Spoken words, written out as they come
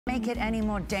Make it any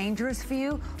more dangerous for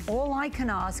you. All I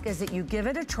can ask is that you give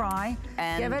it a try,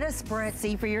 and give it a spritz.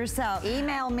 See for yourself.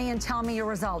 Email me and tell me your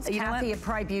results. Kathy at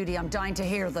PRAI Beauty, I'm dying to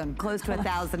hear them. Close to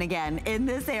 1,000 again in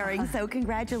this airing, so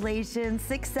congratulations.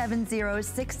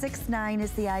 670-669 is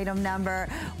the item number.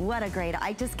 What a great,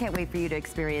 I just can't wait for you to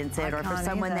experience it, or for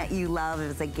someone that you love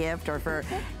as a gift, or for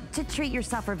to treat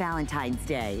yourself for Valentine's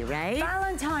Day, right?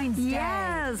 Valentine's Day.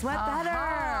 Yes, what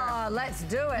better? Let's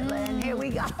do it, Lynn. Here we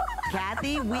go.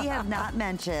 Kathy, we have not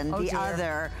mentioned the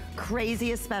other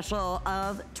craziest special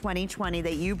of 2020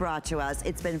 that you brought to us.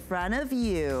 It's been in front of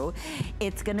you.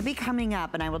 It's gonna be coming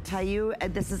up, and I will tell you,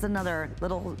 this is another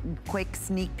little quick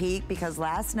sneak peek, because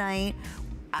last night,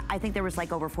 I think there was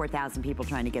like over 4,000 people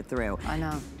trying to get through. I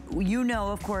know. You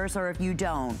know, of course, or if you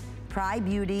don't, PRAI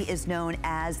Beauty is known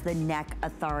as the neck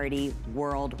authority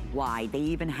worldwide. They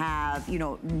even have, you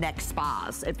know, neck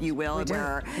spas, if you will,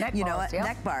 where, neck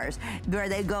bars, where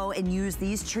they go and use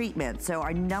these treatments. So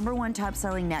our #1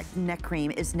 top-selling neck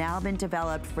cream has now been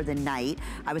developed for the night.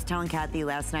 I was telling Kathy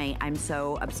last night, I'm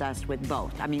so obsessed with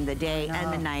both. I mean, the day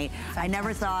and the night. Fantastic. I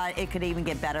never thought it could even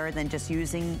get better than just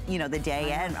using, you know, the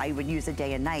day and I would use the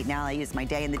day and night. Now I use my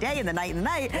day and the day and the night and the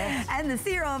night and the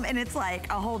serum, and it's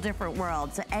like a whole different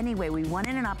world. So anyway, we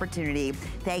wanted an opportunity,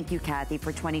 thank you Kathy,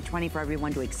 for 2020 for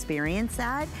everyone to experience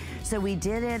that. So we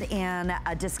did it in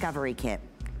a discovery kit.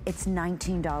 It's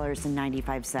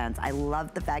 $19.95. I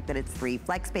love the fact that it's free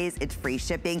flex space, it's free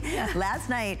shipping. Last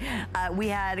night, we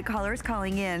had callers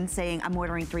calling in saying, I'm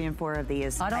ordering 3 and 4 of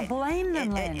these. I don't blame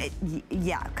them, Lynn.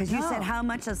 Yeah, because you said how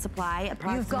much a supply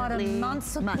approximately? You've got a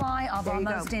month's supply of our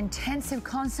most intensive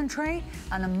concentrate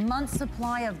and a month's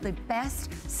supply of the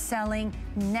best-selling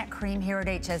neck cream here at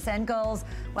HSN, girls.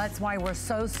 That's why we're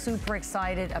so super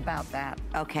excited about that.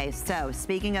 Okay, so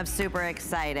speaking of super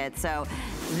excited, so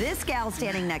this gal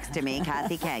standing next to me,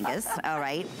 Kathy Kangas, all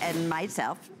right, and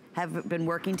myself have been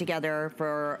working together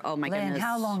for, oh my Lynn, goodness.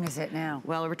 how long is it now?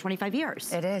 Well, over 25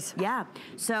 years. It is. Yeah,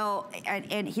 so,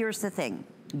 and here's the thing.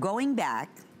 Going back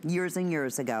years and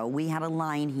years ago, we had a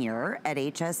line here at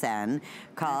HSN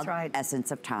called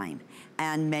Essence of Time.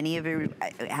 And many of you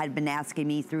had been asking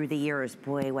me through the years,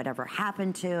 boy, whatever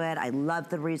happened to it? I love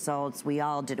the results. We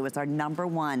all did. It was our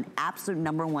 #1, absolute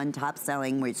 #1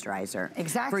 top-selling moisturizer.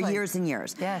 Exactly. For years and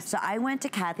years. Yes. So I went to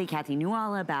Kathy. Kathy knew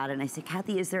all about it. And I said,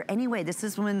 Kathy, is there any way? This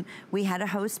is when we had a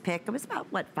host pick. It was about,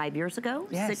 what, 5 years ago?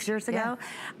 Yes. 6 years ago?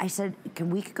 I said, can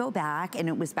we go back? And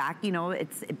it was back, you know,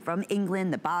 it's from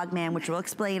England, the Bogman, which we'll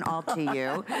explain all to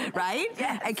you, right?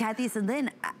 Yes. And Kathy said,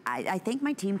 Lynn, I think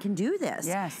my team can do this.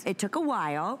 Yes. It took a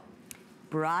while,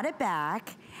 brought it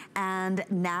back, and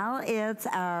now it's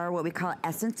our, what we call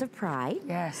Essence of Prai.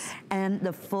 Yes. And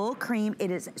the full cream, it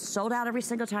is sold out every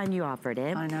single time you offered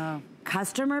it. I know.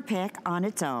 Customer pick on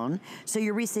its own. So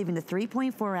you're receiving the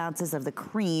 3.4 ounces of the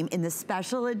cream in the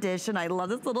special edition. I love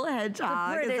this little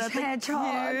hedgehog. The British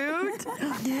hedgehog.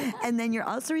 Cute? And then you're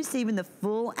also receiving the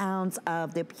full ounce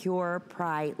of the Pure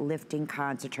Prai Lifting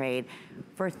Concentrate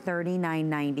for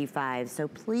 $39.95. So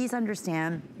please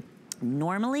understand,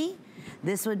 normally,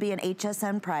 this would be an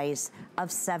HSN price of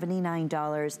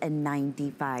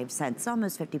 $79.95. It's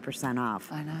almost 50%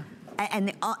 off. I know.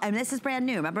 And this is brand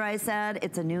new. Remember I said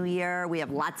it's a new year. We have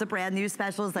lots of brand new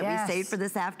specials that we saved for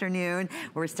this afternoon.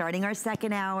 We're starting our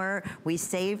 2nd hour. We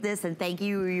saved this, and thank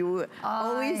you. You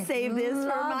always save this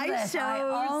for my shows.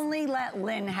 I only let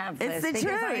Lynn have this. It's the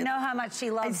truth. I know how much she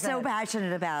loves it. I'm so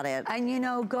passionate about it. And you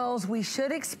know, girls, we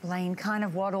should explain kind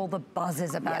of what all the buzz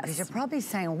is about. Because you're probably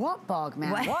saying, what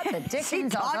Bogman? What the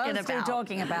dickens are those two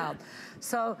talking about?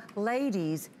 So,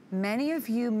 ladies, many of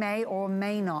you may or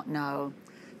may not know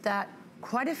that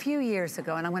quite a few years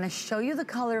ago, and I'm gonna show you the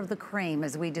color of the cream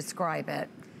as we describe it,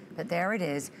 but there it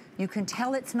is. You can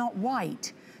tell it's not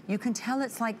white. You can tell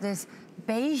it's like this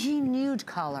beigey nude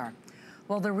color.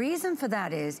 Well, the reason for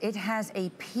that is it has a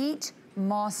peat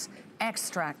moss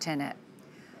extract in it.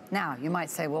 Now, you might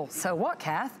say, well, so what,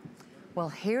 Kath? Well,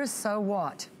 here's so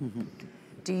what.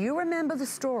 Do you remember the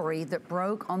story that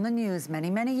broke on the news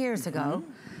many, many years ago?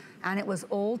 And it was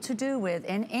all to do with,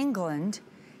 in England,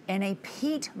 in a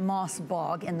peat moss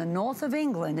bog in the north of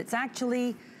England. It's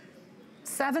actually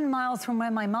 7 miles from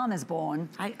where my mom is born,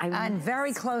 and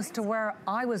very close to where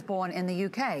I was born in the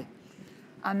UK.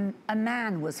 A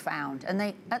man was found, and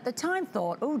they, at the time,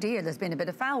 thought, oh dear, there's been a bit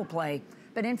of foul play.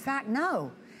 But in fact,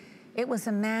 no. It was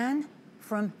a man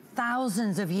from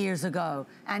thousands of years ago,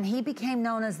 and he became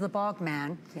known as the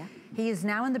Bogman. He is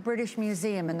now in the British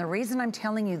Museum, and the reason I'm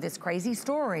telling you this crazy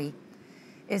story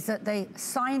is that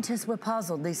scientists were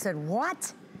puzzled. They said,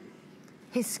 what?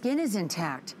 His skin is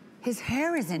intact. His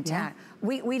hair is intact.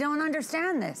 We don't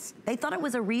understand this. They thought it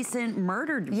was a recent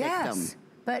murdered victim.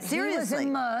 But seriously, he was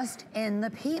immersed in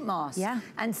the peat moss. Yeah.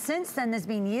 And since then, there's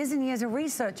been years and years of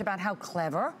research about how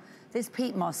clever this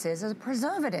peat moss is as a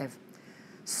preservative.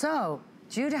 So,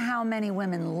 due to how many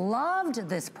women loved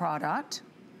this product,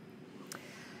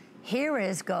 here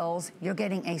is, girls, you're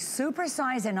getting a super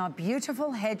size in our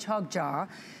beautiful hedgehog jar.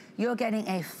 You're getting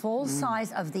a full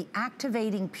size of the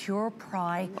activating pure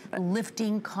Prai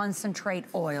lifting concentrate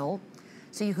oil.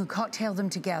 So you can cocktail them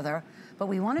together. But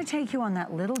we want to take you on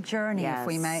that little journey, if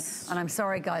we may. And I'm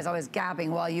sorry, guys, I was gabbing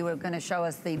while you were going to show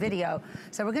us the video.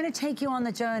 So we're going to take you on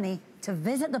the journey to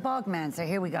visit the Bogman. So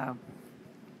here we go.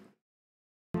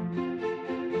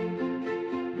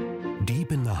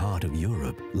 Deep in the heart of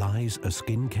Europe lies a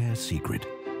skincare secret.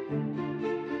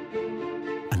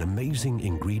 An amazing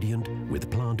ingredient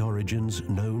with plant origins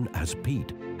known as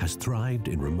peat has thrived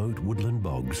in remote woodland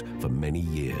bogs for many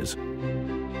years.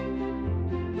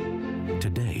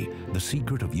 Today, the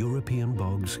secret of European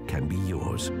bogs can be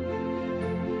yours.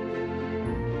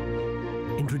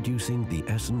 Introducing the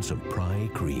essence of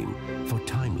Prai cream for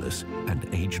timeless and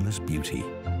ageless beauty.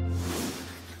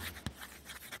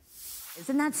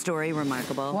 Isn't that story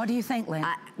remarkable? What do you think, Lynn?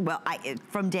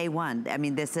 From day one, I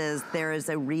mean, there is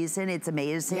a reason. It's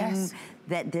amazing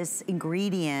that this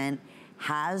ingredient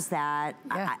has that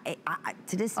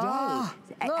to this day.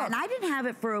 And I didn't have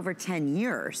it for over 10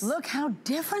 years. Look how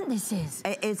different this is.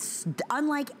 It's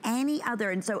unlike any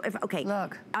other. And so,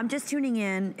 look, I'm just tuning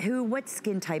in. What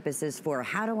skin type is this for?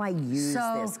 How do I use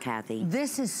this, Kathy?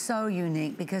 This is so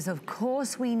unique because, of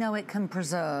course, we know it can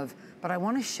preserve, but I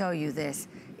want to show you this.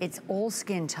 It's all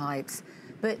skin types,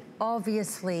 but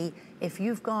obviously, if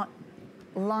you've got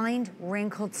lined,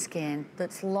 wrinkled skin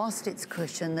that's lost its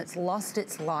cushion, that's lost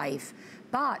its life,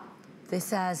 but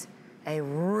this has a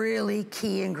really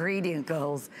key ingredient,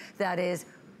 girls, that is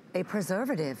a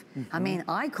preservative. I mean,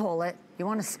 I call it, you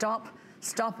want to stop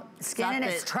skin in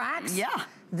its tracks? Yeah.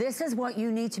 This is what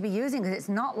you need to be using because it's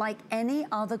not like any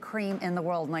other cream in the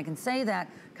world. And I can say that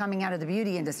coming out of the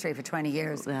beauty industry for 20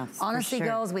 years. Yes, honestly,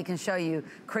 girls, we can show you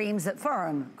creams that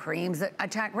firm, creams that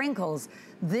attack wrinkles.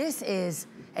 This is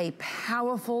a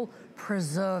powerful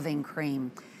preserving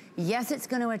cream. Yes, it's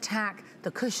going to attack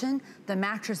the cushion, the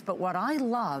mattress, but what I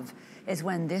love is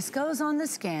when this goes on the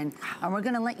skin and we're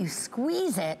going to let you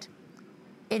squeeze it,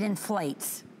 it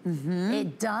inflates.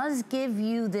 It does give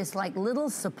you this like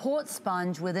little support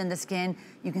sponge within the skin.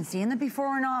 You can see in the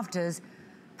before and afters,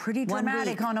 pretty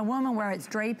dramatic on a woman where it's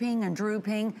draping and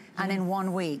drooping, and in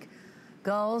 1 week.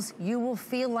 Girls, you will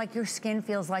feel like your skin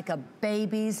feels like a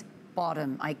baby's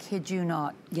bottom. I kid you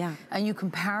not. Yeah. And you can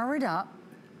power it up.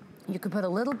 You can put a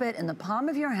little bit in the palm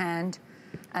of your hand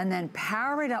and then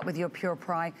power it up with your Pure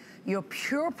Prai. Your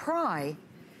Pure Prai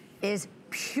is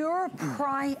pure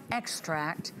Prai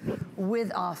extract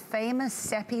with our famous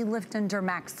Sepiliftin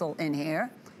Dermaxil in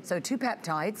here. So 2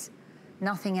 peptides,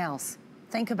 nothing else.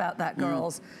 Think about that,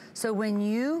 girls. So when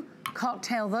you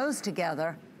cocktail those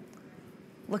together,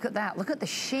 look at that. Look at the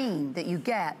sheen that you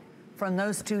get from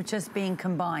those two just being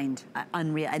combined.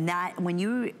 Unreal. And that, when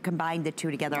you combine the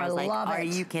two together, I was like, are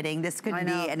you kidding? This couldn't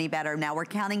be any better. Now we're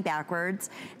counting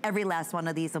backwards. Every last one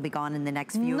of these will be gone in the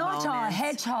next few moments. Not a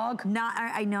hedgehog.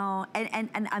 I know. And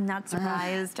I'm not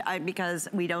surprised because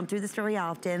we don't do this very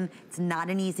often. It's not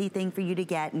an easy thing for you to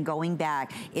get. And going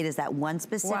back, it is that one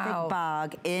specific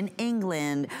bog in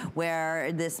England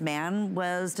where this man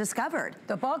was discovered.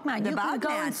 The Bogman. You can go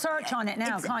and search on it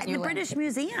now, can't you? At the British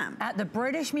Museum. At the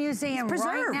British Museum.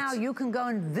 Right now, you can go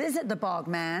and visit the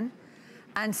Bogman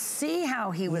and see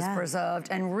how he was preserved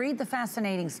and read the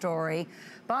fascinating story.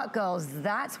 But girls,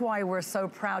 that's why we're so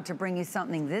proud to bring you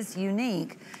something this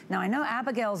unique. Now, I know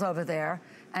Abigail's over there,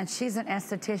 and she's an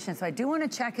esthetician, so I do want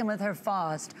to check in with her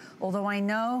fast, although I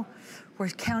know we're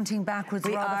counting backwards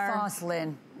rather fast,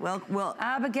 Lynn. Well,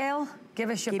 Abigail, give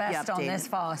us your best on this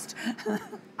fast.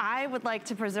 I would like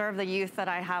to preserve the youth that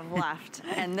I have left.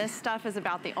 And this stuff is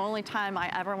about the only time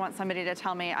I ever want somebody to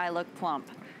tell me I look plump,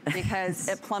 because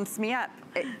it plumps me up.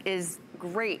 It is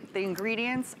great. The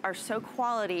ingredients are so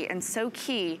quality and so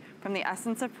key from the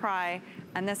essence of Prai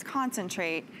and this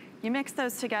concentrate. You mix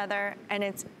those together and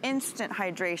it's instant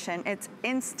hydration. It's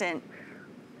instant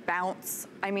bounce.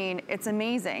 I mean, it's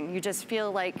amazing. You just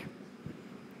feel like,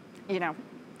 you know,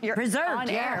 you're preserved, on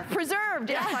air. Preserved,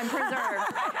 yes, I'm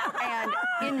preserved. And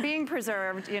in being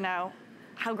preserved, you know,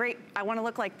 how great, I want to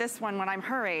look like this one when I'm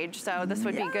her age, so this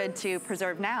would be good to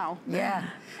preserve now. Yeah,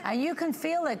 and you can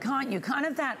feel it, can't you? Kind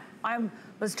of that, I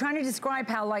was trying to describe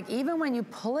how, like, even when you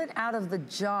pull it out of the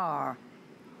jar,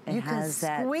 you can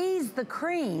squeeze the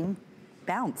cream.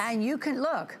 Bounce. And you can,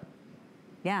 look.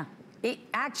 Yeah. It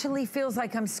actually feels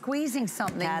like I'm squeezing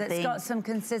something that's got some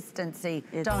consistency.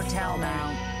 Don't tell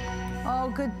now.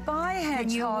 Oh, goodbye,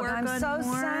 Hedgehog. I'm so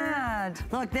sad.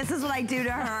 Look, this is what I do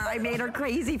to her. I made her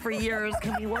crazy for years.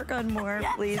 Can you work on more,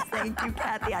 please? Thank you,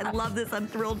 Kathy. I love this. I'm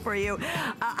thrilled for you.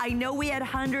 I know we had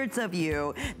hundreds of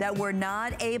you that were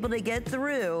not able to get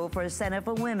through for Center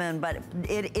for Women, but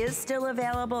it is still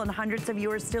available, and hundreds of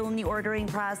you are still in the ordering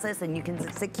process, and you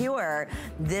can secure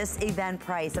this event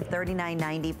price of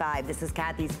 $39.95. This is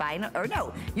Kathy's final, or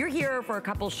no, you're here for a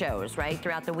couple shows, right,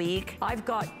 throughout the week? I've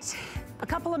got a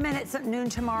couple of minutes at noon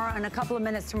tomorrow and a couple of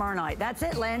minutes tomorrow night. That's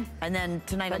it, Lynn. And then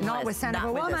tonight but not with Center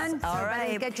for Women. All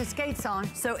right. Get your skates on.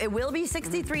 So it will be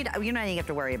 $63. You don't even have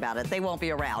to worry about it. They won't be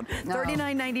around. No.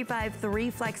 $39.95, 3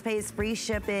 flex pays, free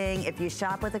shipping. If you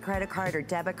shop with a credit card or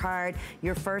debit card,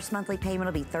 your first monthly payment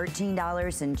will be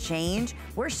 $13 and change.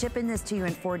 We're shipping this to you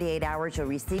in 48 hours. You'll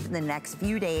receive it in the next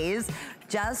few days.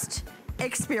 Just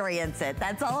experience it.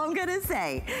 That's all I'm gonna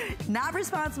say. Not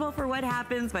responsible for what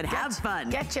happens, but have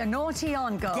fun. Get your naughty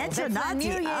on, girl. Get your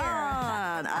naughty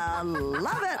on. I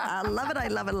love it. I love it. I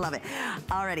love it. I love it.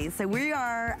 Alrighty, so we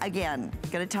are, again,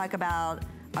 gonna talk about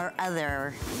our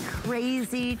other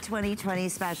crazy 2020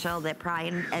 special that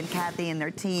Prai and Kathy and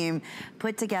their team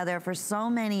put together for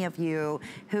so many of you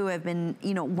who have been,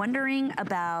 wondering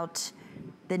about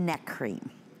the neck cream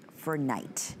for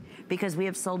night. Because we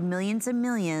have sold millions and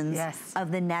millions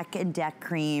of the neck and deck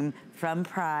cream from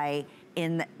Prai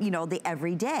in, the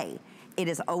everyday. It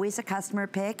is always a customer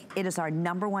pick. It is our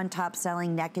 #1 top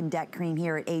selling neck and deck cream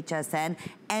here at HSN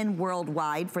and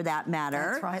worldwide for that matter.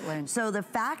 That's right, Lynn. So the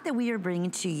fact that we are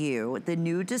bringing to you the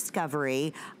new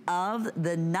discovery of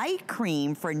the night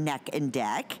cream for neck and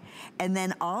deck, and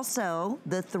then also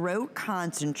the throat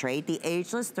concentrate, the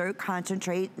ageless throat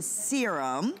concentrate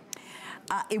serum,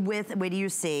 with, what do you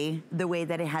see? The way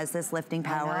that it has this lifting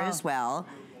power as well.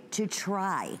 To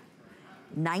try,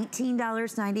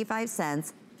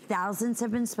 $19.95. Thousands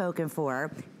have been spoken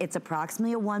for. It's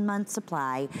approximately a 1-month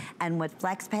supply. And with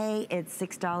FlexPay, it's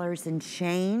 $6 and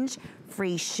change.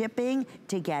 Free shipping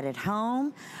to get it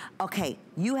home. Okay,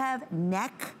 you have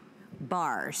neck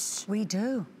bars. We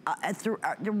do.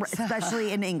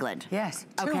 Especially in England. Yes,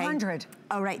 okay. 200.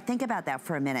 All right, think about that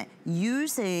for a minute.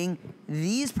 Using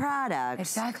these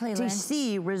products to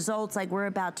see results like we're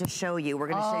about to show you. We're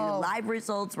gonna show you live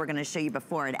results. We're gonna show you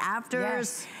before and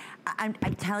afters. I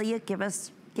tell you, give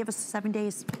us 7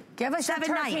 days. Give us 7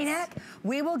 your turkey nights. neck.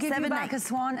 We will give 7 you back nights. a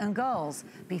swan and girls.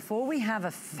 Before we have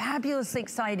a fabulously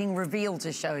exciting reveal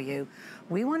to show you,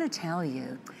 we want to tell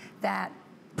you that,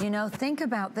 think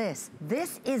about this.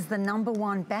 This is the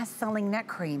 #1 best-selling neck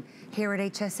cream here at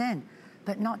HSN,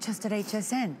 but not just at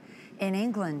HSN. In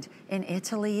England, in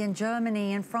Italy, in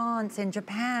Germany, in France, in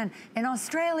Japan, in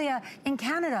Australia, in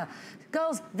Canada.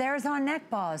 Girls, there's our neck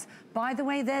bars. By the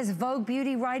way, there's Vogue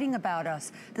Beauty writing about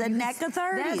us. The neck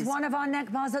authorities. There's one of our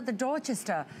neck bars at the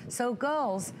Dorchester. So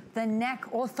girls, the neck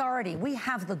authority. We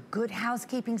have the Good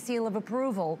Housekeeping seal of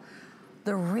approval.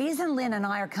 The reason Lynn and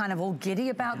I are kind of all giddy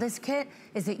about this kit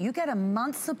is that you get a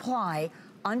month's supply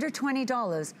under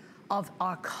 $20 of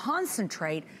our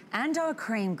concentrate and our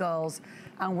cream, girls.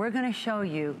 And we're gonna show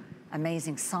you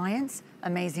amazing science,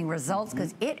 amazing results,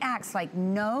 because it acts like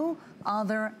no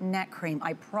other neck cream.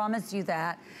 I promise you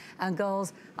that. And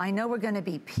girls, I know we're gonna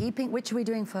be peeping. Which are we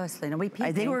doing first, Lynn? Are we peeping?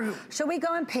 I think we're... Shall we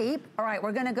go and peep? All right,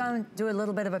 we're gonna go and do a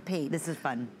little bit of a peep. This is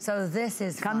fun. So this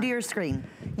is Come fun. to your screen.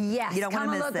 Yes, you don't come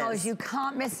want and to look, miss girls. this. You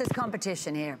can't miss this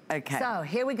competition here. Okay. So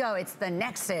here we go. It's the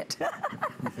neck sit.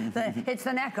 It's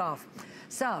the neck off.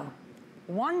 So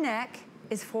one neck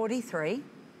is 43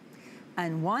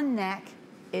 and one neck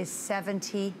is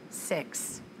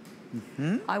 76.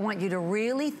 I want you to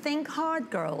really think hard,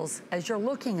 girls, as you're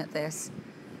looking at this,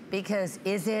 because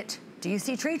do you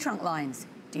see tree trunk lines?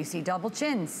 Do you see double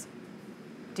chins?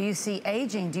 Do you see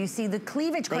aging? Do you see the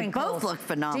cleavage crinkles? They both look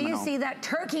phenomenal. Do you see that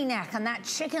turkey neck and that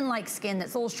chicken-like skin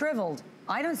that's all shriveled?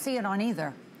 I don't see it on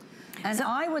either. And so,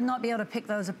 I would not be able to pick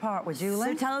those apart, would you,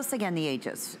 Lynn? So tell us again the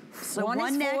ages. So one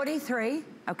is 43.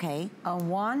 Okay. And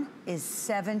one is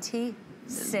 76.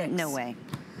 No way.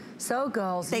 So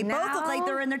girls, they both look like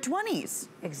they're in their 20s.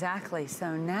 Exactly.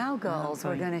 So now, girls,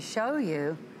 we're going to show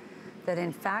you that,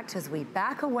 in fact, as we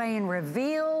back away and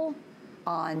reveal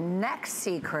our next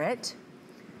secret,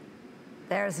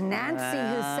 there's Nancy,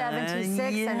 who's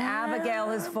 76, and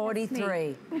Abigail, who's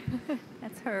 43.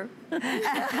 That's her.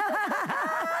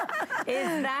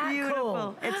 Is that beautiful?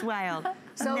 Cool? It's wild.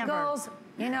 So, girls,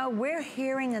 we're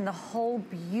hearing in the whole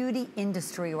beauty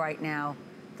industry right now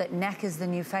that neck is the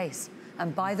new face.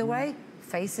 And by the way,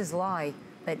 faces lie,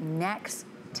 but necks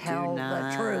tell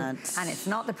the truth. And it's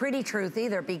not the pretty truth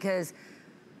either, because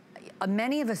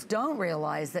many of us don't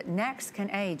realize that necks can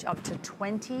age up to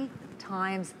 20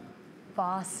 times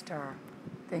faster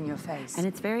than your face. And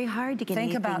it's very hard to get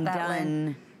anything done.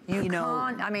 Lynn. You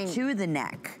can't, I mean, to the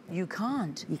neck. You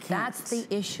can't. You can't. That's the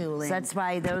issue, Lynn. So that's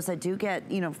why those that do get,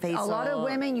 facial. A lot of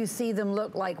women, you see them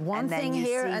look like one thing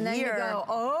here, and then you go,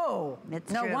 oh.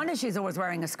 No wonder she's always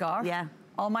wearing a scarf. Yeah.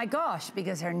 Oh my gosh,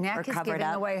 because her neck is giving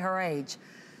away her age.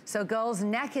 So girls,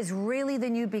 neck is really the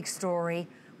new big story.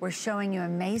 We're showing you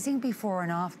amazing before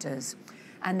and afters,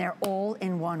 and they're all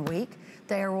in 1 week.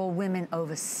 They are all women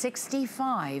over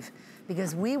 65,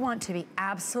 because we want to be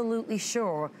absolutely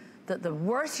sure that the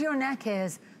worse your neck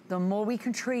is, the more we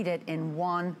can treat it in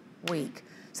 1 week.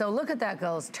 So look at that,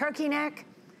 girls. Turkey neck,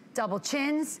 double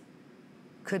chins,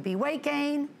 could be weight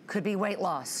gain, could be weight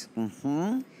loss.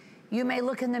 You may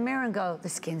look in the mirror and go, the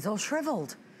skin's all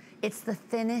shriveled. It's the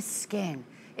thinnest skin.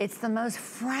 It's the most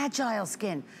fragile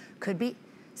skin. Could be.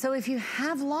 So if you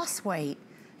have lost weight,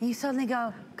 and you suddenly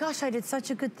go, gosh, I did such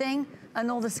a good thing,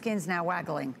 and all the skin's now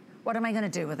waggling. What am I gonna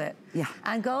do with it? Yeah.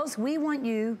 And girls, we want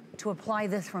you to apply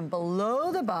this from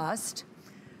below the bust,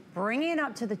 bringing it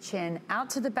up to the chin,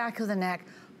 out to the back of the neck,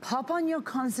 pop on your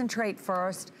concentrate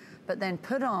first, but then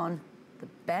put on the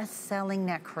best-selling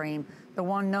neck cream, the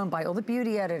one known by all the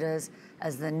beauty editors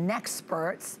as the neck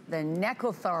spurts, the neck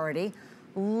authority.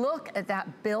 Look at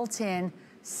that built-in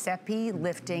Seppi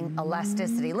lifting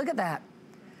elasticity. Look at that.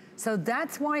 So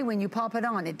that's why when you pop it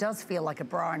on, it does feel like a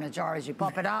bra in a jar as you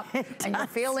pop it up, and you're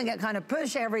feeling it kind of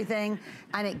push everything,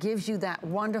 and it gives you that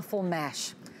wonderful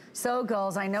mesh. So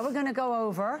girls, I know we're gonna go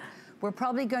over. We're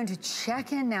probably going to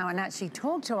check in now and actually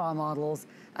talk to our models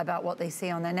about what they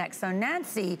see on their neck. So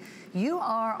Nancy, you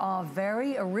are our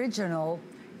very original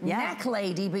neck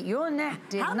lady, but your neck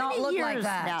did not look like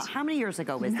that. Now, how many years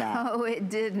ago was that? No, it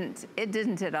didn't. It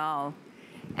didn't at all.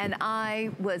 And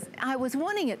I was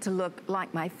wanting it to look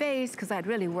like my face, because I'd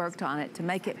really worked on it to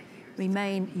make it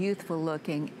remain youthful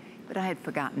looking, but I had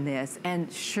forgotten this.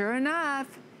 And sure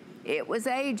enough, it was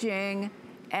aging.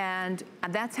 And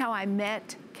that's how I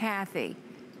met Kathy,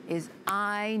 is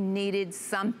I needed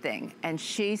something. And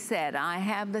she said, I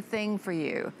have the thing for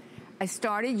you. I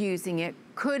started using it,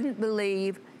 couldn't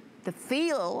believe the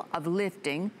feel of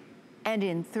lifting. And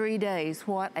in 3 days,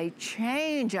 what a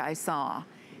change I saw.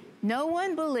 No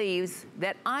one believes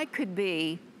that I could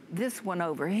be this one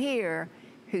over here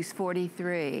who's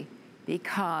 43,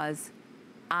 because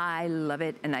I love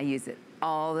it and I use it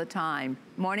all the time,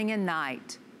 morning and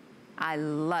night. I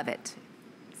love it.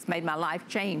 It's made my life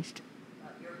changed.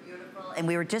 You're beautiful. And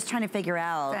we were just trying to figure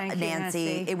out,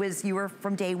 Nancy, it was, you were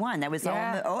from day one. That was all,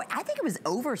 I think it was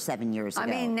over 7 years ago. I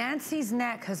mean, Nancy's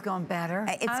neck has gone better.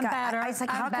 Better. I was like,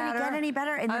 how can it get any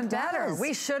better? And it does.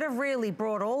 We should have really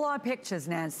brought all our pictures,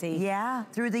 Nancy. Yeah,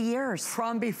 through the years.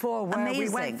 From before, where we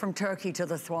went from turkey to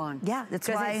the swan. Yeah, that's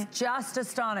why. It's just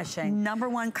astonishing.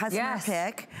 #1 customer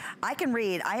pick. I can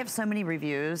read, I have so many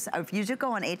reviews. If you just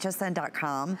go on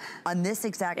hsn.com on this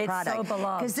exact product. It's so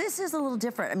beloved. Because this is a little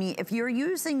different. I mean, if you're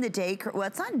using the day cream, well,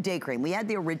 it's not a day cream. We had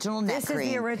the original neck cream. This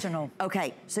is the original.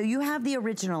 Okay, so you have the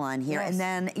original on here, and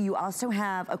then you also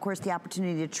have, of course, the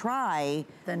opportunity to try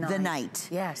the night.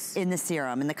 Yes. In the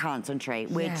serum, in the concentrate,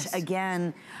 which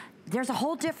again, there's a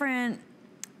whole different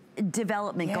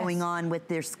development going on with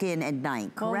their skin at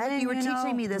night, correct? Well, you were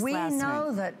teaching me this last night. We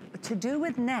know that to do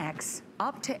with necks,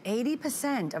 up to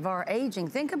 80% of our aging,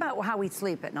 think about how we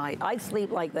sleep at night. I sleep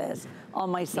like this on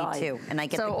my side. Me too, and I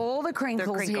get all the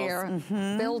crinkles here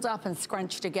build up and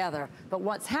scrunch together. But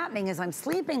what's happening is I'm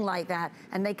sleeping like that,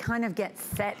 and they kind of get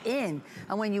set in.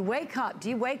 And when you wake up, do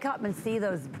you wake up and see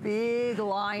those big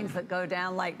lines that go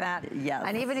down like that? Yes.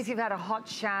 And even if you've had a hot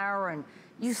shower and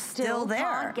you still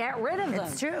can't get rid of them.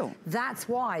 It's true. That's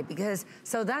why,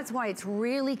 so that's why it's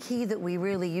really key that we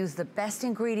really use the best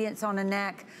ingredients on a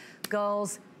neck.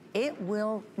 Girls, it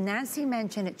will, Nancy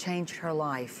mentioned it changed her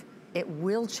life. It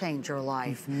will change your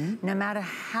life. No matter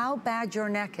how bad your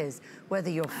neck is, whether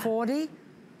you're 40,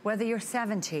 whether you're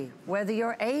 70, whether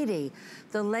you're 80.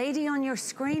 The lady on your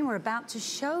screen we're about to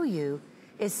show you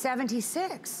is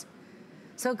 76.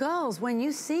 So girls, when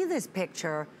you see this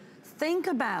picture, think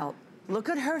about, look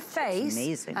at her face,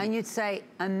 amazing. And you'd say,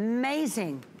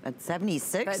 amazing. At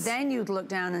 76? But then you'd look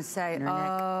down and say,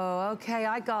 oh, okay,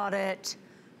 I got it.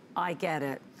 I get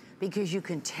it. Because you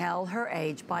can tell her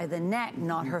age by the neck,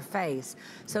 not her face.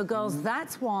 So girls,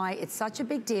 that's why it's such a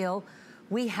big deal.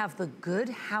 We have the Good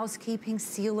Housekeeping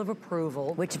Seal of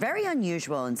Approval. Which is very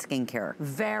unusual in skincare.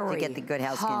 Very to get the Good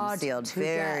Housekeeping Seal.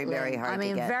 Very, very hard to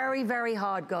get. I mean, very, very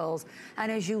hard, girls.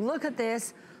 And as you look at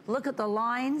this, look at the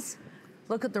lines,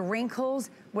 look at the wrinkles,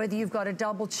 whether you've got a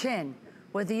double chin,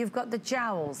 whether you've got the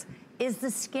jowls, is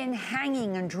the skin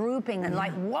hanging and drooping and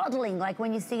like waddling, like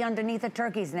when you see underneath a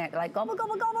turkey's neck, like gobble,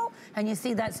 gobble, gobble, and you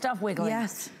see that stuff wiggling.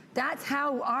 Yes. That's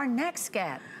how our necks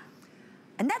get.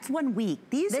 And that's 1 week.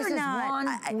 This is not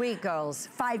 1 week, girls.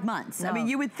 5 months. No. I mean,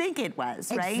 you would think it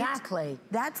was, right? Exactly.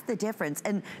 That's the difference.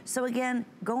 And so again,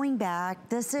 going back,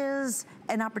 this is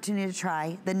an opportunity to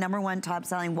try the #1 top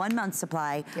selling 1 month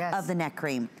supply of the neck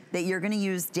cream that you're gonna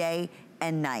use day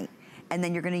and night. And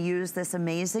then you're gonna use this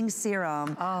amazing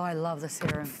serum. Oh, I love the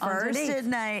serum. First at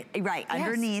night, right,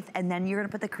 underneath, and then you're gonna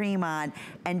put the cream on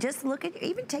and just look at,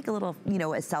 even take a little, you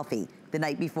know, a selfie the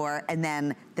night before and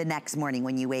then the next morning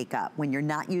when you wake up. When you're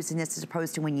not using this as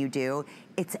opposed to when you do,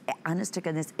 it's, honest to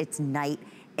goodness, it's night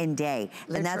and day.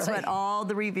 Literally. And that's what all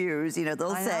the reviews, you know,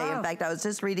 they'll say. In fact, I was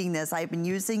just reading this. I've been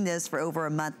using this for over a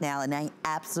month now, and I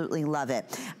absolutely love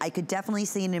it. I could definitely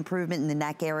see an improvement in the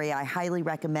neck area. I highly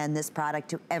recommend this product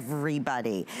to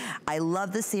everybody. I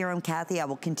love the serum, Kathy. I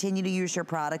will continue to use your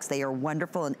products. They are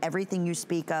wonderful, and everything you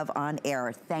speak of on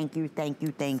air. Thank you, thank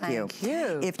you, thank you. Thank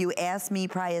you. If you ask me,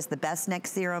 Prai is the best neck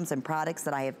serums and products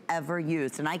that I have ever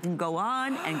used. And I can go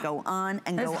on and go on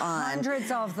and go on.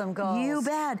 Hundreds of them, girls. You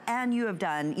bet. And you have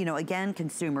done, you know, again,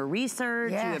 consumer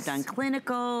research. Yes. You have done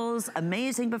clinicals,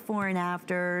 amazing before and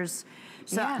afters.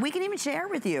 So we can even share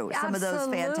with you some of those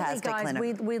fantastic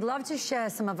clinicals. We'd love to share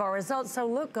some of our results. So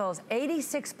look, girls,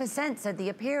 86% said the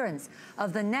appearance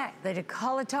of the neck, the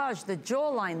décolletage, the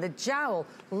jawline, the jowl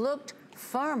looked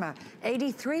firmer.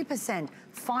 83%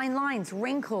 fine lines,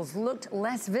 wrinkles looked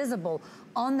less visible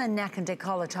on the neck and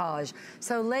décolletage.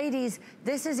 So ladies,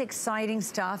 this is exciting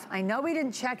stuff. I know we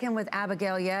didn't check in with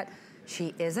Abigail yet.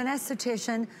 She is an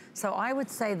esthetician, so I would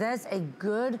say there's a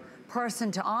good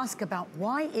person to ask about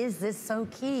why is this so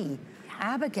key.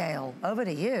 Abigail, over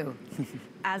to you.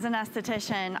 As an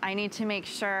esthetician, I need to make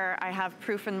sure I have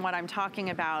proof in what I'm talking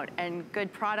about, and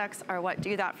good products are what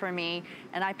do that for me,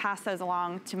 and I pass those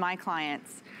along to my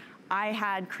clients. I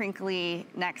had crinkly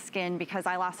neck skin because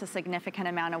I lost a significant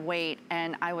amount of weight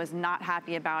and I was not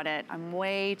happy about it. I'm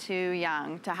way too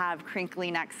young to have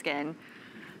crinkly neck skin.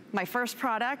 My first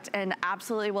product, and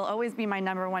absolutely will always be my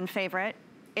 #1 favorite,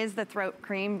 is the throat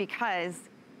cream because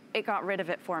it got rid of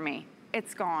it for me.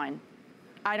 It's gone.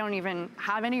 I don't even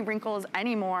have any wrinkles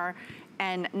anymore,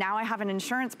 and now I have an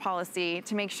insurance policy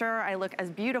to make sure I look as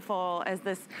beautiful as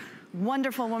this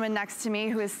wonderful woman next to me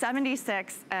who is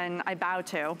 76, and I bow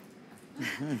to.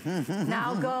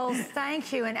 Now, girls,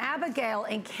 thank you. And Abigail,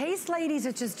 in case ladies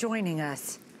are just joining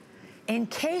us, in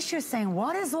case you're saying,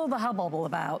 what is all the hubbub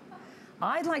about?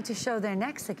 I'd like to show their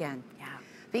necks again. Yeah.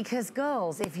 Because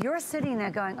girls, if you're sitting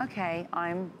there going, okay,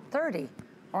 I'm 30,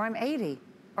 or I'm 80,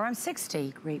 or I'm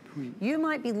 60. Great point. You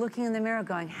might be looking in the mirror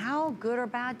going, how good or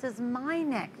bad does my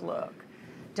neck look?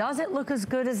 Does it look as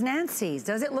good as Nancy's?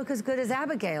 Does it look as good as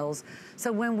Abigail's?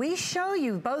 So when we show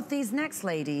you both these necks,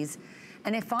 ladies,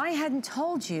 and if I hadn't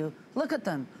told you, look at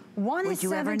them. One is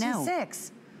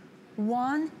 76.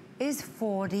 One is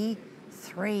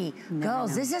 43.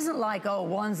 Girls, this isn't like, oh,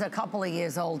 one's a couple of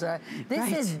years older.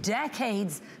 This is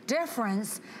decades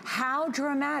difference. How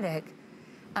dramatic.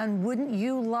 And wouldn't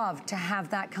you love to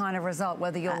have that kind of result,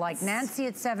 whether you're like Nancy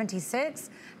at 76,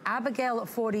 Abigail at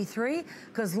 43?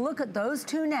 Because look at those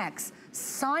two necks,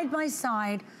 side by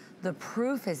side. The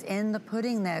proof is in the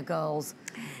pudding there, girls.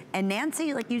 And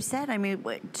Nancy, like you said, I mean,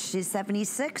 she's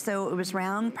 76, so it was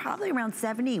probably around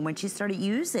 70 when she started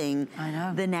using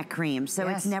the neck cream. So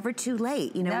it's never too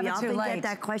late. You know, we often get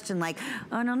that question like,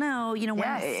 I don't know, you know,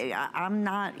 when, I'm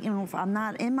not, you know, I'm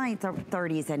not in my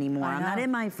 30s anymore. I'm not in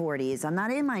my 40s. I'm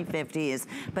not in my 50s.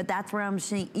 But that's where I'm,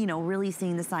 you know, really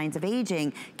seeing the signs of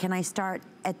aging. Can I start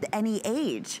at any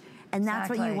age? And that's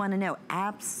what you want to know.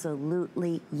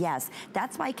 Absolutely, yes.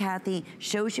 That's why Kathy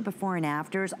shows you before and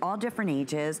afters, all different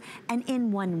ages, and in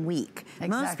 1 week.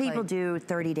 Most people do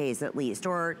 30 days at least,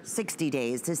 or 60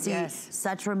 days to see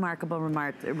such remarkable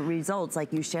results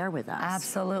like you share with us.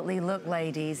 Absolutely. Look,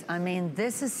 ladies, I mean,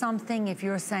 this is something, if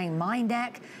you're saying my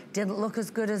neck didn't look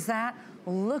as good as that,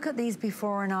 look at these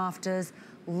before and afters.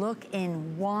 Look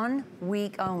in 1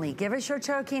 week only. Give us your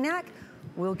turkey neck,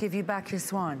 we'll give you back your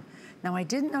swan. Now, I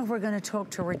didn't know if we're going to talk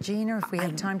to Regina, if we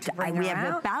have time to bring her out. We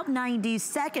have about 90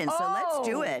 seconds, so let's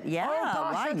do it. Yeah,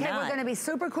 why not? We're going to be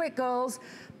super quick, girls,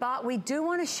 but we do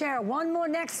want to share one more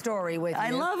neck story with you. I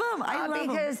love them. I love them.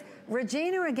 Because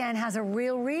Regina, again, has a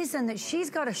real reason that she's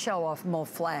got to show off more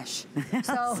flesh.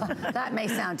 So that may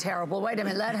sound terrible. Wait a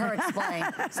minute, let her explain.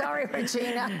 Sorry,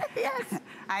 Regina. Yes.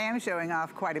 I am showing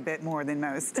off quite a bit more than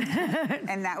most.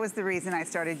 And that was the reason I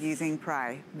started using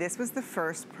Prai. This was the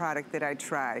first product that I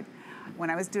tried. When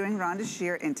I was doing Rhonda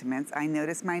Shear Intimates, I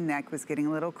noticed my neck was getting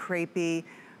a little crepey,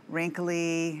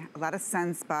 wrinkly, a lot of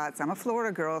sunspots. I'm a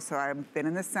Florida girl, so I've been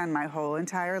in the sun my whole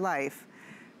entire life.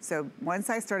 So once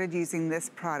I started using this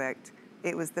product,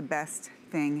 it was the best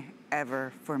thing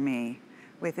ever for me.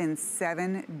 Within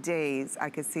 7 days, I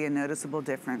could see a noticeable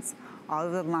difference. All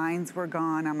of the lines were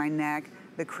gone on my neck,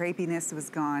 the crepiness was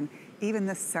gone, even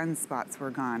the sunspots were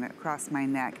gone across my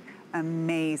neck.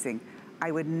 Amazing.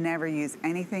 I would never use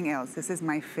anything else. This is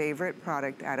my favorite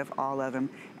product out of all of them,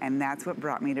 and that's what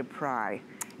brought me to Prai.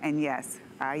 And yes,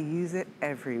 I use it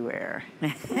everywhere.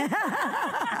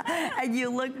 And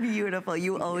you look beautiful.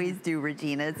 You always do,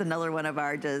 Regina. It's another one of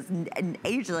our just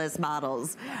ageless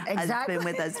models. Exactly. Has been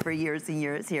with us for years and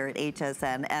years here at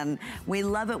HSN. And we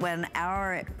love it when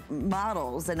our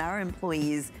models and our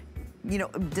employees, you know,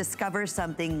 discover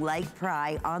something like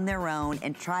Prai on their own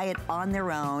and try it on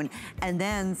their own and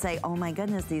then say, oh my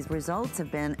goodness, these results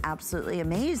have been absolutely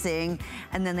amazing.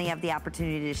 And then they have the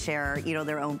opportunity to share, you know,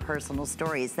 their own personal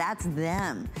stories. That's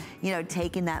them, you know,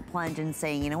 taking that plunge and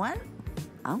saying, you know what?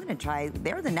 I'm gonna try,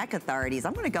 they're the neck authorities.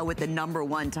 I'm gonna go with the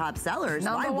 #1 top sellers.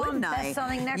 Why wouldn't I?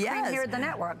 Best-selling neck cream here at the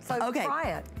network, so try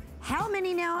it. How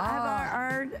many now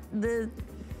are the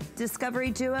Discovery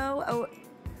Duo?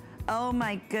 Oh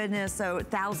my goodness, so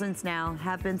thousands now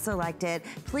have been selected.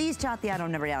 Please jot the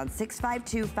item number down,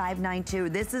 652592.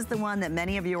 This is the one that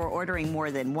many of you are ordering more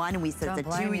than one, and we said it's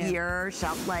a 2-year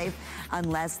shelf life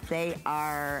unless they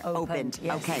are opened.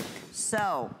 Yes. Okay,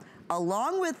 so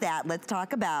along with that, let's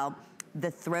talk about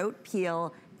the Throat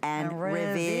Peel and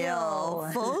Reveal.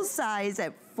 Full size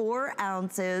at 4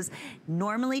 ounces,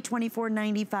 normally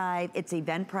 $24.95. It's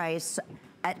event price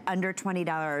at under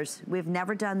 $20. We've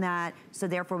never done that, so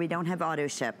therefore we don't have auto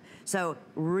ship. So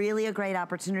really a great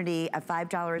opportunity at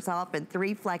 $5 off and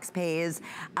 3 flex pays.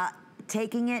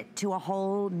 Taking it to a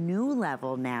whole new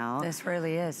level now. This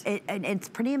really is. It's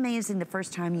pretty amazing the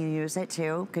first time you use it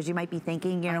too, because you might be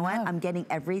thinking, you know what, I'm getting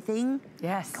everything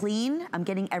clean, I'm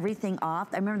getting everything off.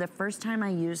 I remember the first time I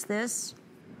used this.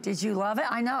 Did you love it?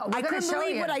 I know. I couldn't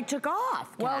believe what I took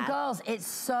off. Well, girls, it's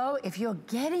so, if you're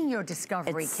getting your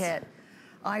Discovery Kit,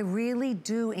 I really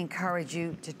do encourage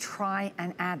you to try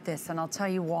and add this, and I'll tell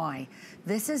you why.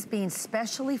 This is being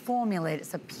specially formulated.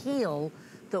 It's a peel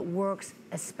that works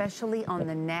especially on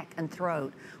the neck and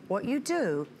throat. What you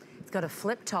do, it's got a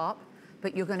flip top,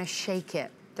 but you're gonna shake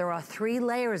it. There are 3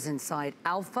 layers inside,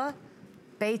 alpha,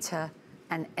 beta,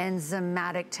 and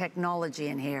enzymatic technology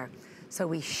in here. So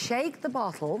we shake the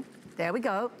bottle, there we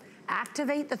go,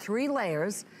 activate the 3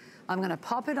 layers. I'm gonna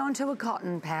pop it onto a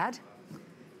cotton pad.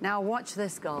 Now watch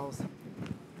this, girls.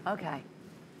 Okay,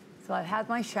 so I've had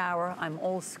my shower, I'm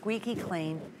all squeaky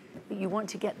clean, but you want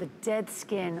to get the dead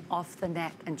skin off the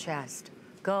neck and chest.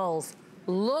 Girls,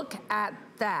 look at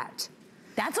that.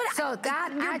 That's what, so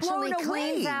that actually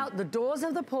cleans out the doors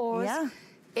of the pores.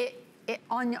 Yeah.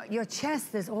 On your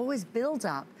chest, there's always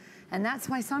buildup, and that's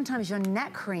why sometimes your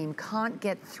neck cream can't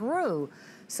get through.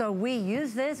 So we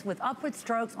use this with upward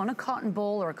strokes on a cotton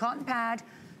ball or a cotton pad,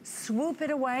 swoop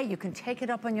it away. You can take it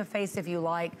up on your face if you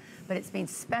like, but it's been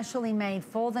specially made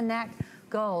for the neck.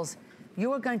 Girls,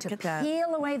 you are going to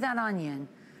peel away that onion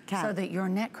so that your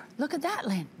neck, look at that,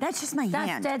 Lynn. That's just my hand.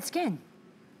 That's dead skin.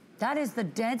 That is the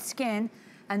dead skin,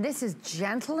 and this is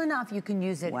gentle enough. You can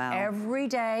use it every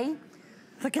day.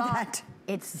 Look at that.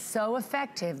 It's so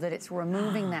effective that it's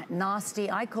removing that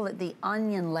nasty, I call it the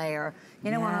onion layer.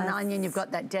 You know, on an onion, you've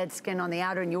got that dead skin on the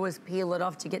outer, and you always peel it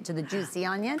off to get to the juicy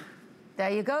onion. There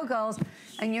you go, girls.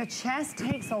 And your chest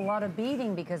takes a lot of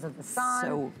beating because of the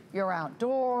sun. You're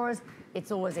outdoors.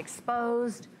 It's always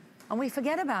exposed. And we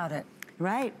forget about it.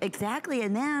 Right, exactly.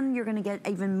 And then you're going to get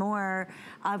even more,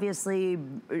 obviously,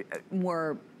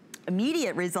 more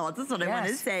immediate results, that's what I want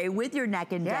to say, with your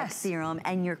neck and neck serum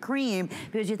and your cream,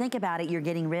 because you think about it, you're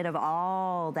getting rid of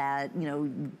all that, you know,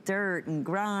 dirt and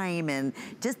grime and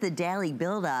just the daily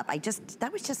buildup.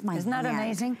 That was just my Isn't that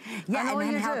amazing? Yeah, and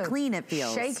then how clean it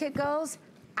feels. Shake it, girls,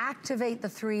 activate the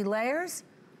 3 layers,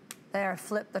 there,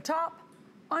 flip the top,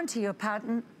 onto your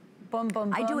pattern, boom,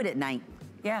 boom, boom. I do it at night.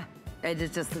 Yeah.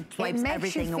 It just wipes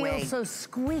everything away. It makes you feel so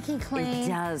squeaky clean. It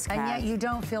does, and yet you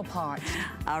don't feel parched.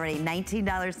 All right,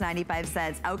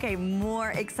 $19.95. Okay,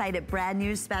 more excited brand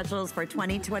new specials for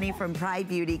 2020 from PRAI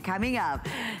Beauty coming up.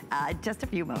 Just a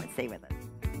few moments, stay with us.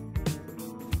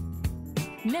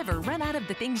 Never run out of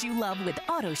the things you love with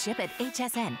auto ship at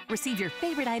HSN. Receive your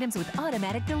favorite items with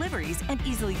automatic deliveries and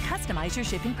easily customize your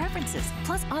shipping preferences.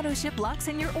 Plus, auto ship locks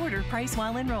in your order price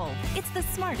while enrolled. It's the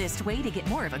smartest way to get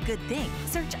more of a good thing.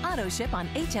 Search auto ship on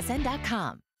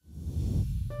hsn.com.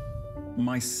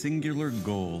 My singular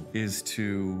goal is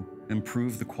to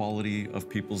improve the quality of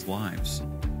people's lives.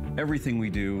 Everything we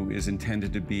do is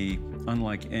intended to be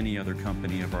unlike any other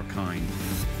company of our kind.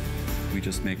 We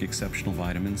just make exceptional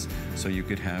vitamins so you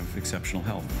could have exceptional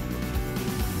health.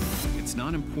 It's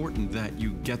not important that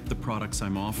you get the products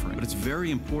I'm offering, but it's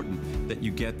very important that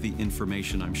you get the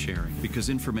information I'm sharing, because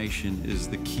information is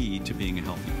the key to being a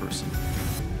healthy person.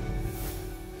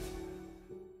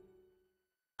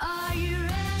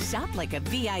 Shop like a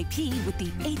VIP with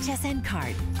the HSN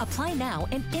card. Apply now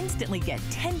and instantly get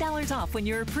 $10 off when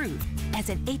you're approved. As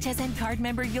an HSN card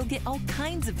member, you'll get all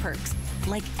kinds of perks,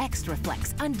 like extra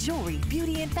flex on jewelry,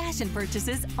 beauty, and fashion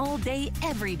purchases all day,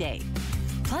 every day.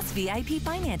 Plus VIP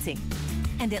financing.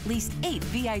 And at least 8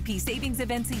 VIP savings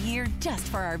events a year just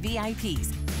for our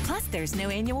VIPs. Plus, there's no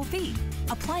annual fee.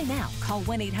 Apply now. Call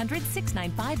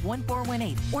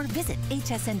 1-800-695-1418 or visit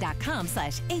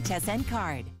hsn.com/HSN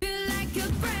card.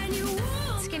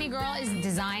 Skinny Girl is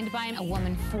designed by a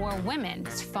woman for women.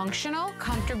 It's functional,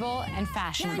 comfortable, and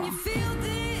fashionable. Can you feel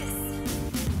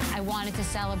this? I wanted to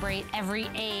celebrate every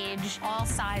age, all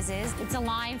sizes. It's a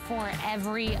line for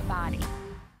every body.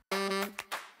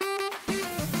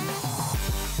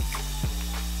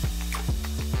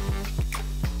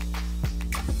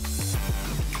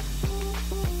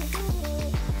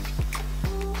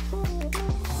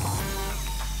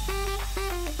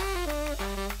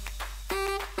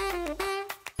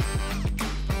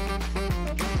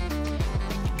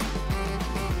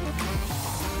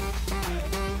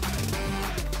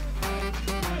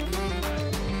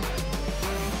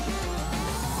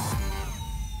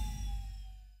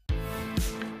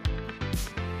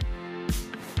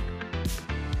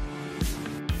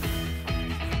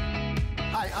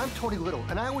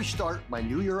 And I always start my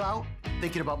new year out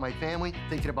thinking about my family,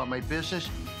 thinking about my business,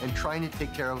 and trying to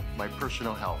take care of my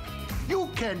personal health. You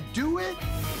can do it!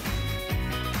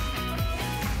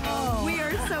 Oh. We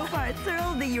are so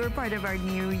thrilled that you were part of our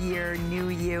New Year, New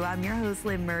You. I'm your host,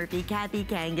 Lynn Murphy. Kathy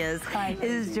Kangas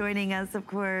is joining us, of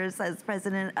course, as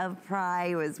president of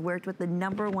PRAI, who has worked with the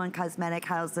 #1 cosmetic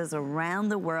houses around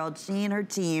the world, she and her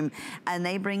team, and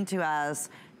they bring to us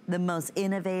the most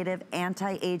innovative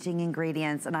anti-aging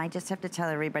ingredients. And I just have to tell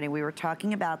everybody, we were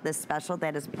talking about this special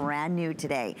that is brand new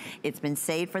today. It's been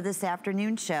saved for this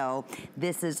afternoon show.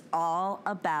 This is all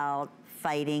about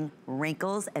fighting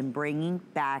wrinkles and bringing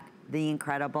back the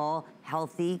incredible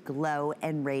healthy glow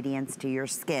and radiance to your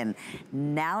skin.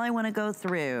 Now I want to go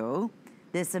through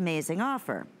this amazing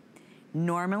offer.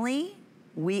 Normally,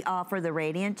 we offer the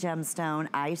Radiant Gemstone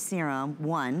Eye Serum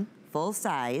 1 full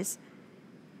size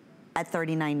at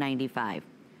 $39.95.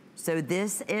 So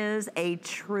this is a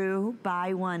true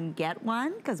buy one, get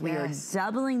one, because we are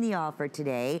doubling the offer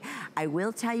today. I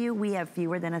will tell you, we have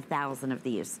fewer than 1,000 of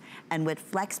these. And with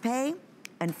FlexPay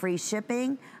and free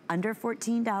shipping, under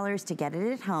 $14 to get it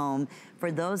at home,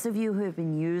 for those of you who have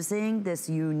been using this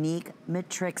unique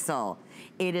Matrixyl,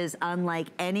 it is unlike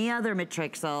any other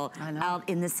Matrixyl out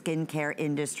in the skincare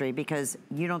industry, because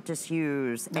you don't just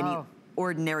use any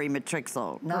ordinary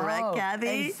Matrixyl, correct,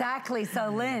 Kathy? Exactly. So,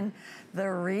 Lynn, the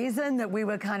reason that we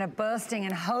were kind of bursting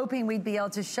and hoping we'd be able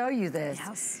to show you this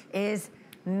is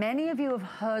many of you have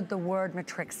heard the word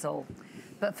Matrixyl,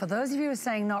 but for those of you who are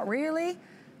saying not really,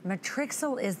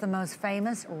 Matrixyl is the most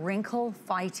famous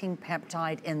wrinkle-fighting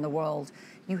peptide in the world.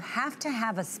 You have to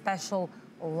have a special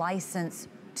license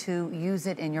to use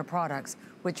it in your products,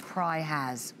 which PRAI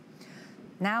has.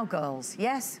 Now, girls,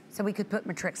 yes, so we could put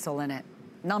Matrixyl in it.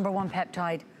 #1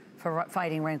 peptide for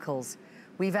fighting wrinkles.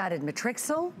 We've added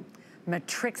Matrixyl,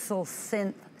 Matrixyl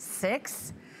Synth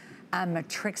 6, and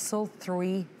Matrixyl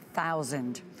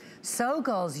 3000. So,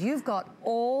 girls, you've got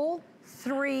all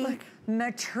 3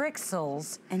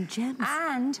 Matrixyls and gems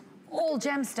and all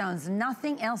gemstones,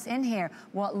 nothing else in here.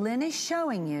 What Lynn is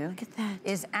showing you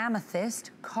is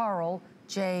amethyst, coral,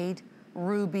 jade,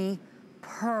 ruby,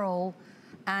 pearl,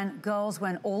 and girls,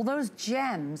 when all those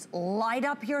gems light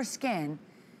up your skin,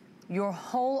 your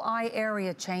whole eye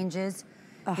area changes,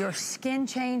 your skin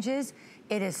changes,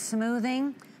 it is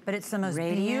smoothing, but it's the most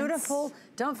beautiful.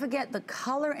 Don't forget the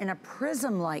color in a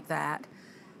prism like that.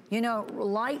 You know,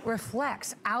 light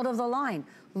reflects out of the line.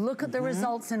 Look at the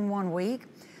results in 1 week.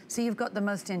 So you've got the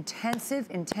most intensive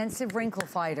wrinkle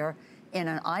fighter in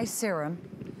an eye serum,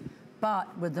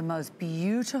 but with the most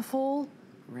beautiful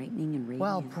brightening and radiance.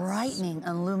 Well, brightening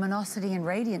and luminosity and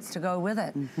radiance to go with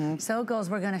it. So, girls,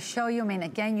 we're going to show you. I mean,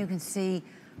 again, you can see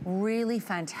really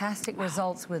fantastic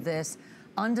results with this.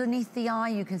 Underneath the eye,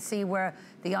 you can see where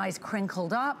the eye's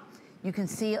crinkled up. You can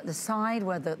see at the side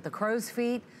where the crow's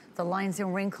feet, the lines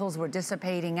and wrinkles were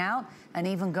dissipating out and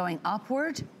even going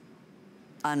upward.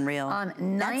 Unreal.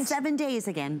 That's 7 days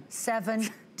again. 7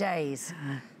 days.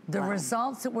 The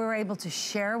results that we're able to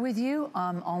share with you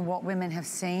on what women have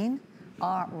seen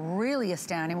are really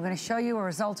astounding. We're going to show you a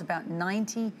result about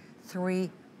 93%.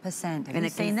 Have you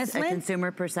seen this, Lynn? A consumer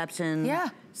perception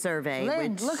survey.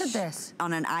 Lynn, look at this.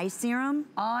 On an eye serum?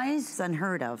 Eyes. It's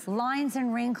unheard of. Lines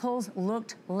and wrinkles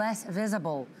looked less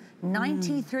visible.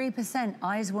 93%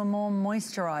 eyes were more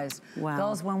moisturized. Wow.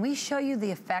 Girls, when we show you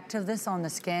the effect of this on the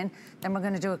skin, then we're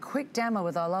going to do a quick demo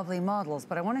with our lovely models.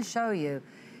 But I want to show you.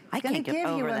 It's going to give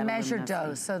you a measured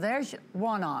dose. So there's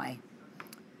one eye.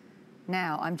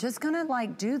 Now, I'm just going to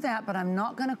like do that, but I'm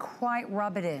not going to quite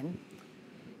rub it in.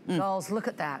 Girls, look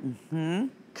at that.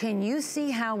 Can you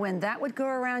see how when that would go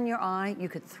around your eye, you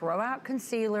could throw out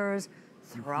concealers,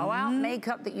 throw out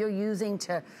makeup that you're using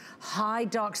to hide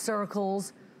dark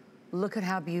circles. Look at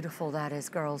how beautiful that is,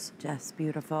 girls. Just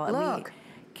beautiful. Look.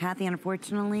 Kathy,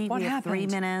 unfortunately, we have 3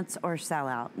 minutes or sell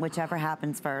out, whichever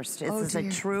happens first. This is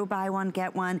a true buy one,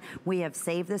 get one. We have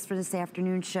saved this for this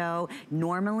afternoon show.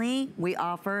 Normally, we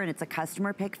offer, and it's a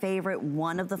customer pick favorite,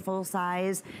 one of the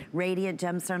full-size Radiant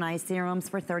Gemstone Eye Serums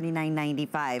for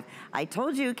 $39.95. I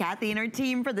told you, Kathy and her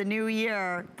team for the new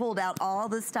year pulled out all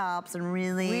the stops and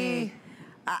really,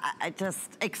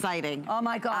 just exciting. Oh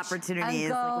my gosh. Opportunities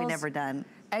like we've never done.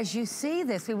 As you see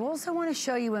this, we also want to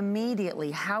show you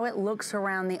immediately how it looks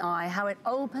around the eye, how it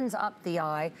opens up the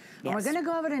eye. And we're going to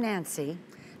go over to Nancy,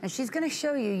 and she's going to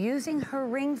show you, using her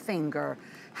ring finger,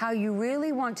 how you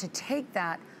really want to take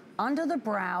that under the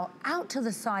brow, out to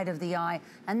the side of the eye,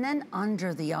 and then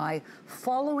under the eye,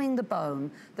 following the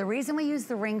bone. The reason we use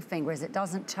the ring finger is it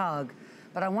doesn't tug.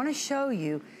 But I want to show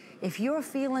you, if you're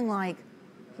feeling like,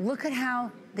 look at how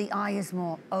the eye is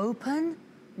more open,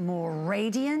 more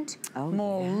radiant,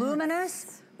 more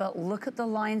luminous, but look at the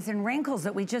lines and wrinkles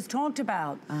that we just talked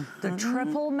about. The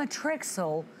triple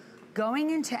matrixyl going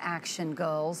into action,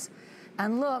 girls.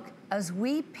 And look, as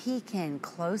we peek in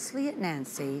closely at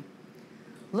Nancy,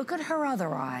 look at her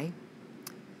other eye.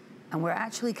 And we're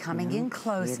actually coming in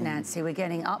close, Nancy. We're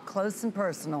getting up close and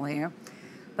personal here.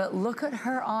 But look at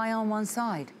her eye on one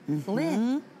side.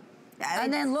 Lynn.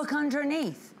 And then look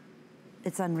underneath.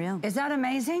 It's unreal. Is that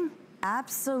amazing?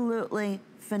 Absolutely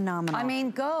phenomenal. I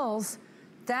mean, girls,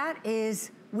 that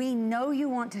is, we know you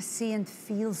want to see and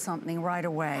feel something right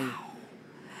away.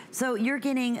 So you're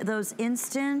getting those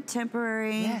instant,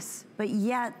 temporary, but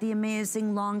yet the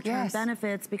amazing long-term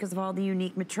benefits because of all the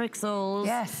unique matrixyls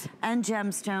and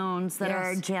gemstones that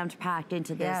are jammed-packed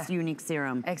into this unique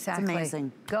serum. Exactly. It's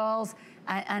amazing. Girls,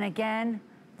 and again,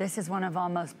 this is one of our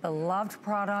most beloved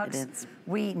products. It is.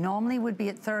 We normally would be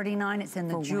at $39. It's in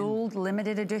the jeweled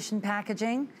limited edition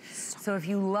packaging. So if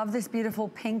you love this beautiful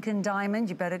pink and diamond,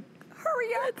 you better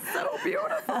hurry up. It's so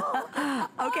beautiful.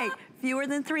 Okay, fewer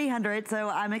than 300, so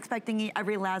I'm expecting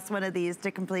every last one of these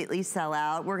to completely sell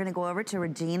out. We're gonna go over to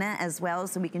Regina as well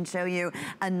so we can show you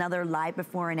another live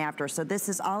before and after. So this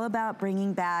is all about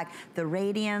bringing back the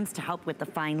radiance to help with the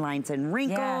fine lines and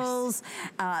wrinkles,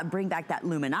 bring back that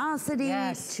luminosity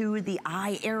to the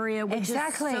eye area, which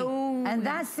is so and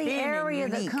that's the area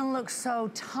that can look so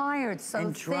tired, so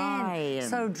and thin,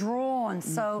 so drawn,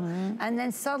 so, and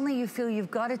then suddenly you feel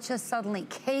you've got to just suddenly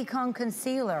cake on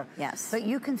concealer. But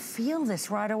you can feel this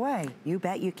right away. You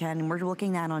bet you can. And we're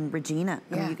looking at on Regina.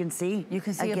 And you can see. You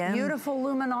can see a beautiful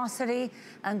luminosity.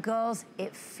 And girls,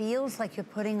 it feels like you're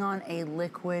putting on a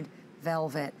liquid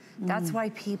velvet. That's why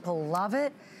people love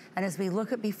it. And as we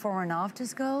look at before and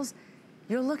afters, girls,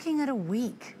 you're looking at a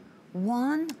week.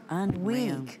 1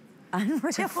 week.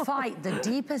 To fight the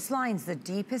deepest lines, the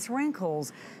deepest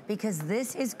wrinkles, because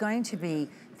this is going to be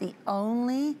the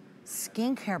only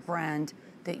skincare brand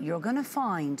that you're gonna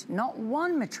find, not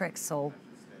one matrixyl,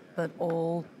 but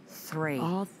all 3.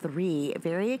 All 3,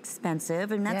 very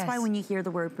expensive, and that's why when you hear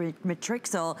the word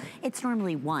matrixyl, it's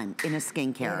normally 1 in a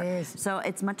skincare. It is. So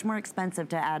it's much more expensive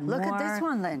to add more. Look at this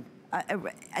one, Lynn.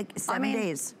 7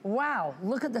 days. Wow,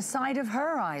 look at the side of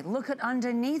her eye. Look at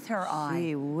underneath her eye.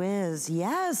 Gee whiz,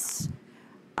 yes.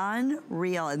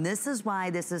 Unreal, and this is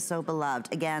why this is so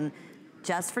beloved. Again,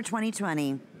 just for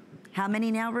 2020. How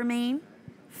many now remain?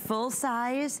 Full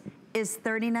size is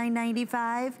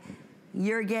 $39.95.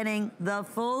 You're getting the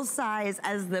full size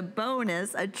as the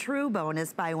bonus, a true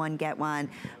bonus, buy one, get one.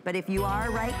 But if you are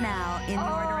right now in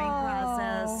the ordering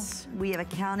process, we have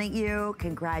accounted you.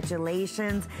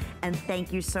 Congratulations, and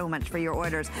thank you so much for your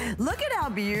orders. Look at how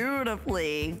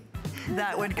beautifully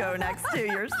that would go next to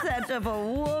your scent of a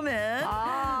woman.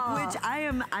 Which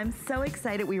I'm so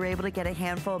excited we were able to get a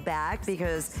handful back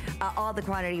because all the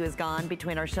quantity was gone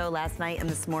between our show last night and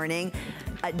this morning.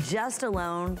 Just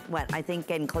alone, I think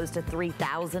getting close to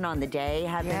 3,000 on the day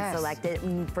have been selected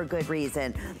for good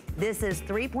reason. This is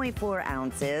 3.4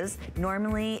 ounces.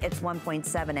 Normally it's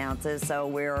 1.7 ounces, so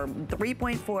we're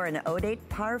 3.4 in eau de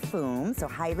parfum, so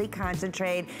highly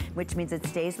concentrated, which means it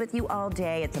stays with you all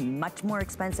day. It's a much more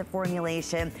expensive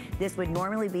formulation. This would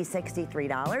normally be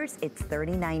 $63. It's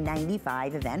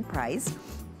 $39.95 event price.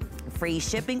 Free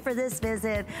shipping for this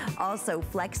visit. Also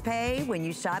FlexPay when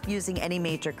you shop using any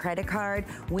major credit card.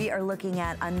 We are looking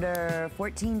at under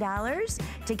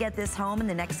 $14 to get this home in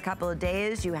the next couple of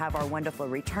days. You have our wonderful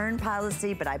return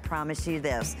policy, but I promise you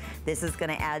this is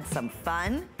gonna add some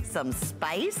fun, some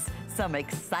spice, some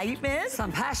excitement.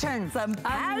 Some passion. Some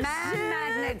passion. A man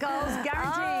magnet, girls,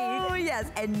 guaranteed. Oh,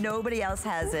 yes. And nobody else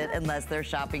has it unless they're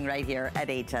shopping right here at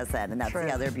HSN. And that's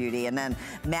the other beauty. And then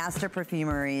Master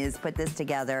Perfumeries put this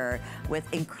together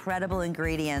with incredible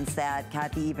ingredients that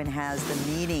Kathy even has the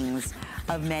meanings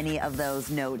of many of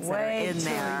those notes that are in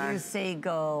there. Wait till you see,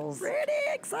 girls. Pretty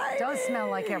exciting. Don't smell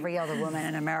like every other woman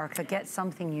in America. Get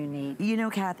something unique. You know,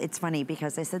 Kath, it's funny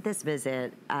because I said this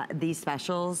visit, these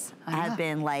specials have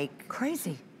been like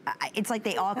crazy. It's like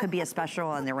they all could be a special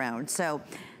on their own. So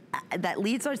that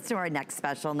leads us to our next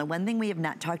special. And the one thing we have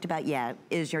not talked about yet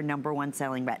is your #1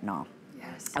 selling retinol.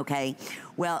 Yes. Okay,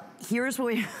 well, here's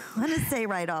what we want to say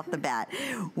right off the bat.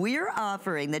 We are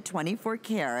offering the 24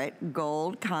 karat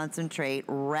gold concentrate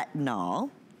retinol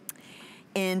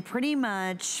in pretty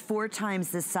much 4 times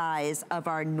the size of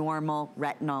our normal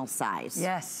retinol size.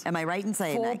 Yes. Am I right in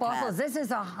saying 4 that, bottles. Kat? This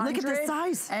is 100 Look at the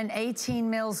size. and 18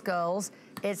 mils, girls.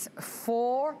 It's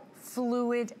 4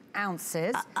 fluid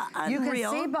ounces. You can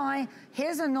see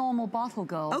here's a normal bottle,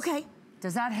 girls. Okay.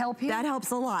 Does that help you? That helps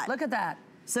a lot. Look at that.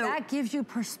 So that gives you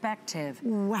perspective.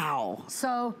 Wow.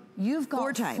 So you've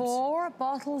got 4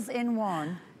 bottles in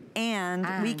one. And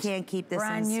we can't keep this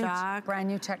in stock. Brand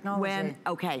new technology.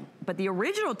 Okay, but the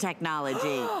original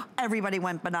technology, everybody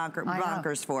went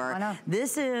bonkers for. I know.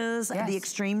 This is the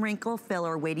Extreme Wrinkle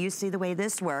Filler. Wait till you see the way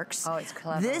this works. Oh, it's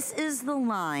clever. This is the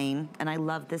line, and I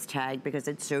love this tag because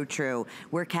it's so true,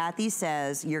 where Kathy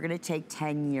says you're gonna take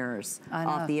 10 years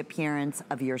off the appearance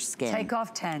of your skin. Take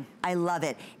off 10. I love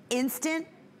it. Instant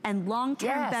and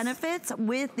long-term benefits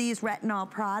with these retinol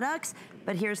products,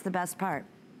 but here's the best part.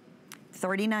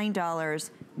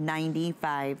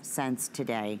 $39.95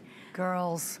 today.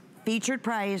 Girls. Featured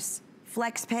price,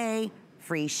 flex pay,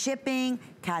 free shipping.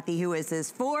 Kathy, who is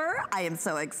this for? I am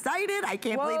so excited. I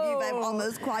can't believe I've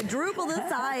almost quadrupled the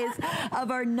size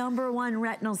of our #1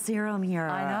 retinol serum here.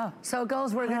 I know. So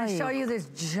girls, we're gonna show you this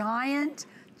giant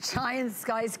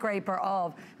skyscraper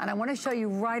and I wanna show you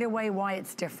right away why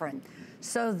it's different.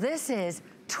 So this is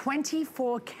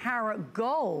 24 karat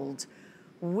gold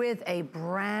with a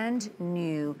brand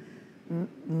new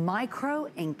micro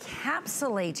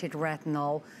encapsulated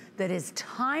retinol that is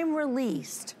time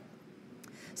released.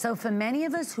 So for many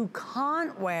of us who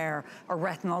can't wear a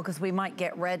retinol because we might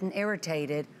get red and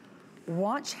irritated,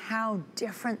 watch how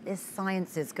different this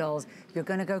science is, girls. You're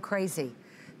gonna go crazy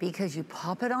because you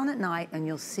pop it on at night and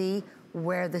you'll see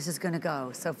where this is gonna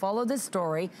go. So follow this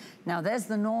story. Now there's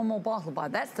the normal bottle,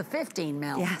 that's the 15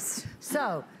 ml. Yes.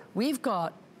 So we've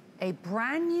got a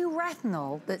brand new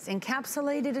retinol that's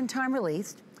encapsulated and time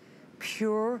released,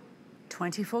 pure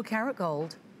 24 karat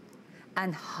gold,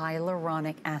 and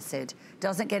hyaluronic acid.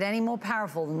 Doesn't get any more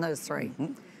powerful than those 3.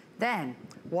 Then,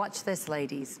 watch this,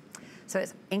 ladies. So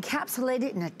it's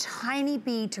encapsulated in a tiny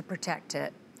bead to protect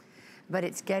it, but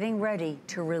it's getting ready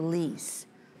to release.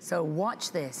 So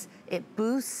watch this. It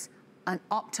boosts and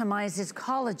optimizes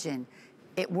collagen.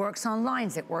 It works on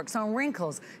lines, it works on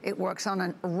wrinkles, it works on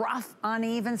a rough,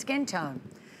 uneven skin tone.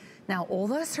 Now, all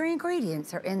those 3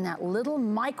 ingredients are in that little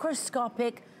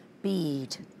microscopic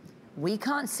bead. We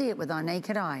can't see it with our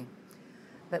naked eye.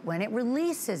 But when it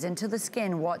releases into the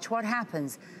skin, watch what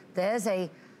happens. There's a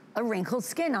wrinkled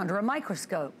skin under a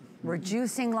microscope,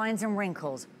 reducing lines and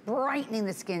wrinkles, brightening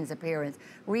the skin's appearance,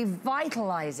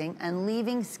 revitalizing and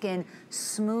leaving skin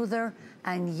smoother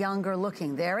and younger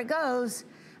looking. There it goes.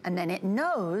 And then it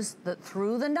knows that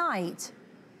through the night,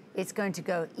 it's going to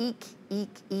go eek,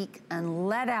 eek, eek, and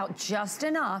let out just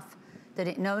enough that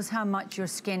it knows how much your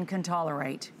skin can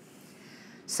tolerate.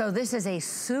 So this is a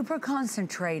super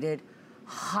concentrated,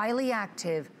 highly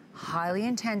active, highly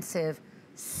intensive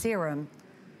serum.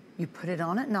 You put it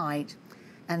on at night,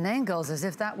 and then goes as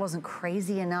if that wasn't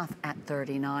crazy enough at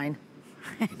 39.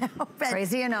 I know,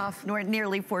 crazy enough.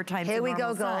 Nearly 4 times the normal size. Here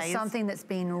we go, girls, something that's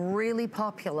been really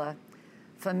popular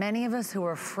for many of us who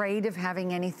are afraid of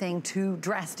having anything too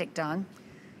drastic done.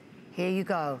 Here you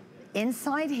go.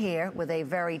 Inside here, with a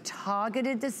very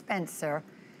targeted dispenser,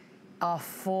 are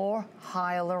 4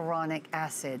 hyaluronic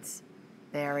acids.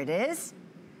 There it is.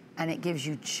 And it gives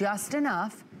you just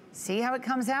enough. See how it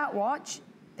comes out? Watch.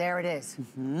 There it is.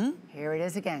 Here it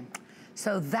is again.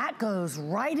 So that goes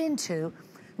right into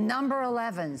number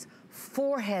 11's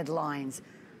forehead lines,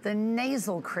 the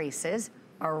nasal creases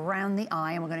around the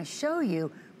eye. And we're going to show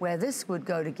you where this would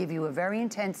go to give you a very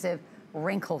intensive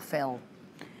wrinkle fill.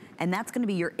 And that's going to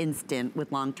be your instant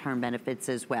with long-term benefits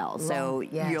as well. So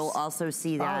you'll also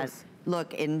see that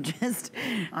look in just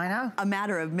a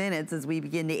matter of minutes as we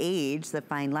begin to age, the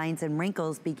fine lines and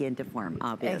wrinkles begin to form,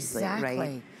 obviously. Exactly.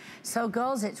 Right? So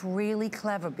girls, it's really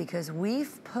clever because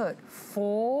we've put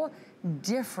 4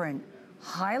 different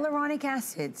hyaluronic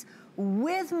acids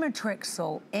with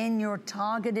matrixyl in your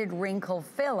targeted wrinkle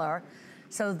filler.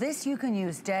 So this you can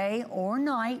use day or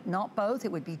night, not both.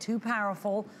 It would be too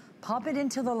powerful. Pop it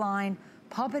into the line,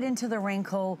 pop it into the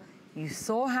wrinkle. You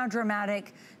saw how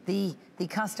dramatic the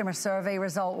customer survey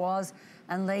result was.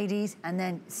 And ladies, and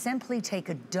then simply take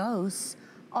a dose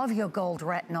of your gold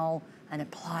retinol and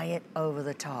apply it over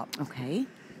the top. Okay.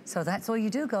 So that's all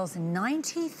you do, girls.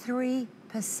 93%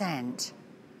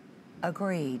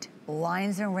 agreed.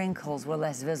 Lines and wrinkles were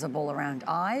less visible around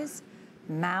eyes,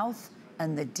 mouth,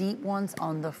 and the deep ones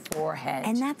on the forehead.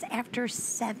 And that's after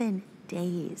 7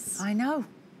 days. I know.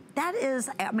 That is,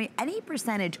 I mean, any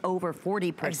percentage over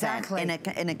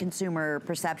 40% in a consumer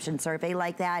perception survey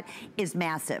like that is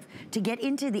massive. To get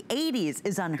into the 80s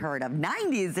is unheard of.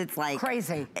 90s, it's like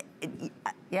crazy.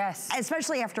 Yes.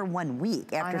 Especially after 1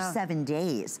 week, after 7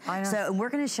 days. I know. So, and we're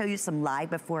going to show you some live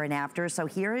before and after. So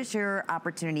here is your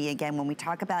opportunity again when we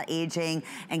talk about aging,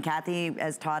 and Kathy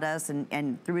has taught us,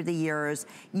 and through the years,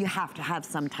 you have to have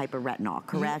some type of retinol,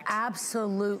 correct?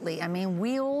 Absolutely. I mean,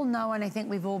 we all know, and I think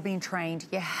we've all been trained,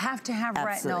 you have to have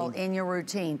retinol in your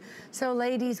routine. So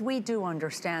ladies, we do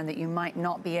understand that you might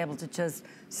not be able to just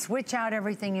switch out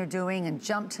everything you're doing and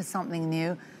jump to something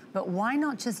new. But why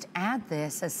not just add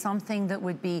this as something that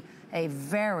would be a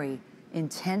very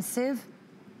intensive,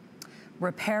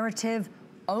 reparative,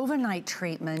 overnight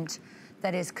treatment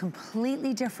that is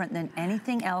completely different than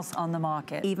anything else on the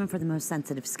market. Even for the most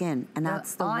sensitive skin. And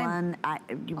that's the one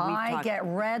I get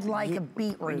red like a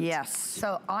beetroot. Yes.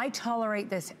 So I tolerate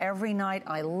this every night.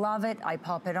 I love it. I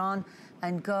pop it on.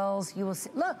 And girls, you will see,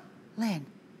 look, Lynn,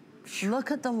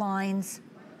 look at the lines.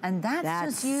 And that's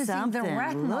just using the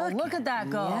retinol. Look at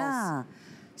that, girls. Yeah.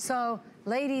 So,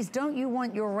 ladies, don't you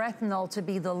want your retinol to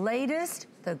be the latest,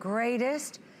 the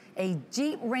greatest, a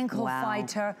deep wrinkle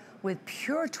fighter with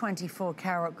pure 24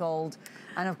 karat gold,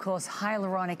 and of course,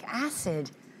 hyaluronic acid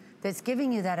that's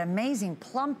giving you that amazing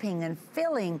plumping and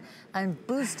filling and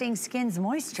boosting skin's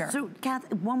moisture. So,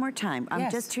 Kath, one more time. I'm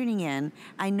just tuning in.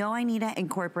 I know I need to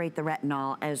incorporate the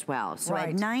retinol as well. So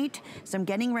at night, so I'm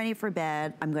getting ready for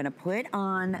bed, I'm gonna put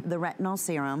on the retinol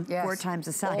serum, 4 times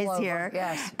the size here,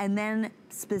 and then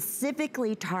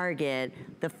specifically target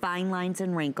the fine lines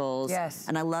and wrinkles. Yes.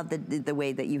 And I love the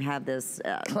way that you have this.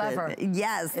 Clever.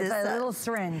 Yes. It's a little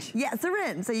syringe. Yeah,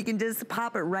 syringe. So you can just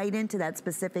pop it right into that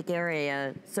specific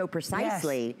area so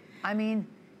precisely. Yes. I mean,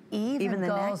 even the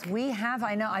girls, neck? We have,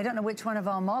 I don't know which one of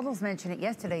our models mentioned it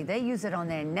yesterday, they use it on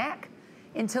their neck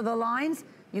into the lines.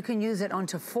 You can use it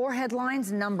onto forehead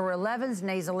lines, number 11s,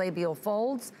 nasolabial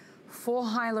folds, 4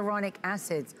 hyaluronic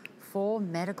acids, 4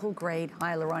 medical grade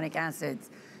hyaluronic acids.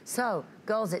 So,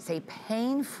 girls, it's a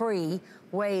pain-free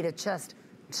way to just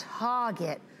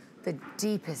target the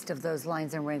deepest of those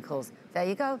lines and wrinkles. There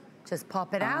you go. Just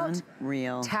pop it out.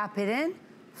 Unreal. Tap it in.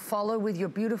 Follow with your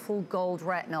beautiful gold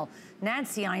retinol.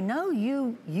 Nancy, I know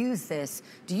you use this.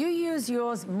 Do you use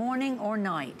yours morning or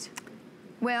night?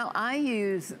 Well, I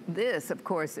use this, of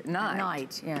course, at night. At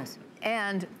night, yes.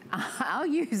 And I'll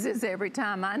use this every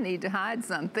time I need to hide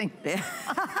something. Because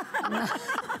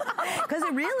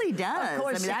it really does. Of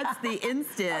course, I mean, that's the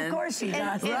instant. Of course she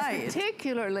does. And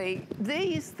particularly,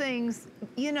 these things,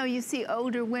 you know, you see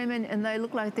older women and they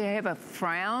look like they have a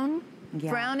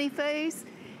frowny face.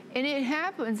 And it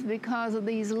happens because of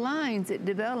these lines that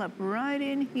develop right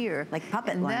in here. Like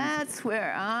puppet lines. That's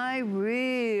where I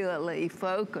really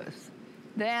focus.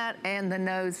 That and the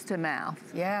nose to mouth.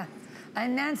 Yeah.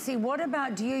 And Nancy, what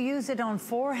about, do you use it on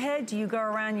forehead? Do you go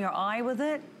around your eye with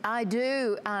it? I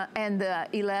do, and the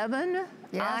 11,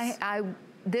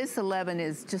 this 11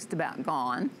 is just about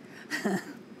gone.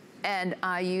 And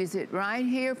I use it right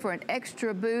here for an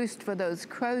extra boost for those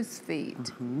crow's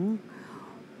feet.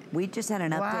 We just had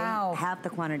an update, half the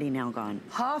quantity now gone.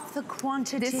 Half the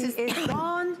quantity is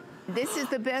gone? This is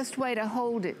the best way to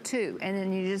hold it too, and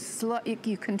then you just,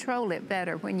 you control it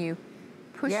better when you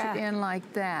push it in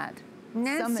like that.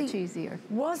 Nancy, so much easier.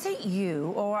 Was it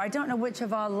you, or I don't know which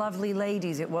of our lovely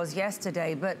ladies it was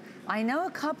yesterday, but I know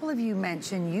a couple of you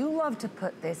mentioned you love to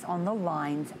put this on the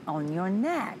lines on your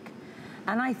neck.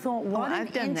 And I thought, what an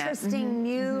interesting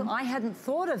new, I hadn't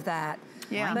thought of that.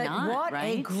 Yeah, but what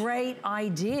a great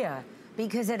idea.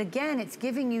 Because again, it's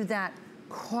giving you that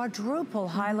quadruple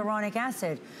hyaluronic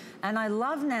acid. And I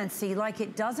love, Nancy, like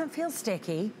it doesn't feel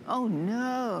sticky. Oh,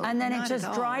 no. And then it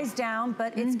just dries down,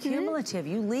 but it's cumulative.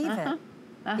 You leave it.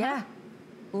 Yeah,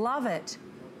 love it.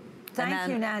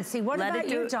 Thank you, Nancy. What about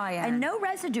you, Diane? And no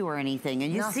residue or anything,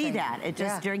 and you see that. It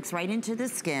just drinks right into the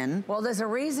skin. Well, there's a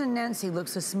reason Nancy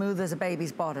looks as smooth as a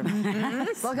baby's bottom.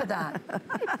 Look at that.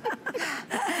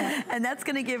 And that's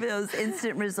gonna give you those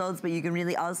instant results, but you can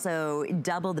really also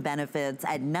double the benefits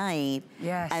at night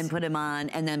and put them on,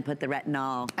 and then put the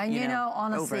retinol, and you know,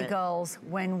 honestly, girls,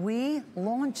 when we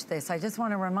launched this, I just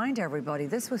wanna remind everybody,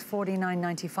 this was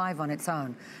 $49.95 on its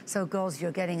own. So girls,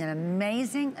 you're getting an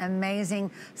amazing,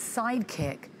 amazing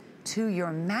sidekick to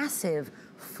your massive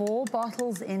 4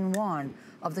 bottles in 1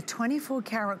 of the 24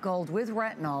 karat gold with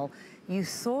retinol. You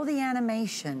saw the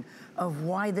animation of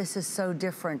why this is so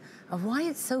different, of why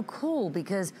it's so cool,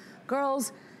 because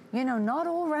girls, you know, not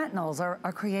all retinols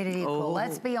are created equal,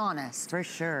 let's be honest. For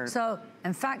sure. So,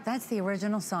 in fact, that's the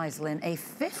original size, Lynn, a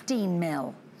 15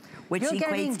 mil. Which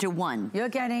equates to 1. You're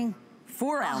getting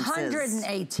 4 ounces.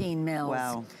 118 mils.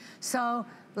 Wow. So,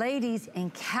 ladies,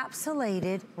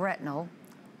 encapsulated retinol,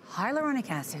 hyaluronic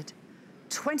acid,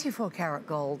 24 karat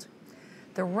gold,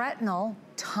 the retinol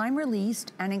time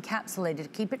released and encapsulated to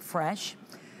keep it fresh.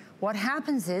 What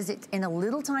happens is it's in a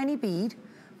little tiny bead.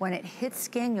 When it hits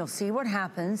skin, you'll see what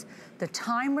happens. The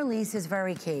time release is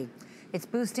very key. It's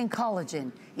boosting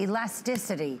collagen,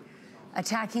 elasticity,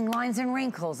 attacking lines and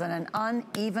wrinkles and an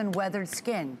uneven weathered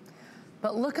skin.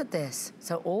 But look at this.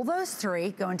 So all those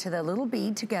 3 go into their little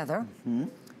bead together.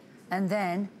 And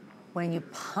then when you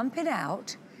pump it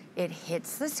out, it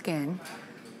hits the skin,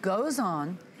 goes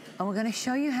on, and we're gonna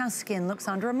show you how skin looks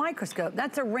under a microscope.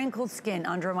 That's a wrinkled skin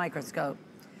under a microscope.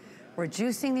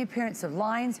 Reducing the appearance of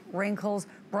lines, wrinkles,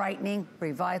 brightening,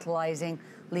 revitalizing,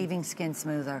 leaving skin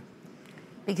smoother.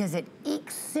 Because it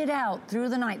ekes it out through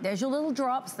the night. There's your little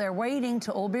drops, they're waiting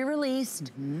to all be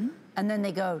released. And then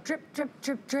they go drip, drip,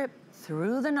 drip, drip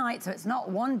through the night. So it's not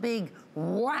one big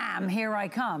wham, here I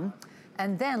come.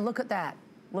 And then look at that.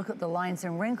 Look at the lines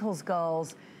and wrinkles,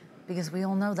 girls, because we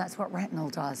all know that's what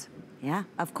retinol does. Yeah,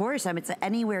 of course. I mean, it's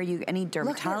anywhere any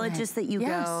dermatologist that you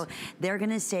go, they're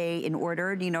gonna say in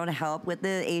order, you know, to help with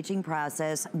the aging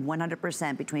process,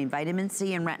 100% between vitamin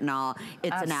C and retinol,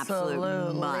 it's an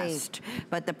absolute must.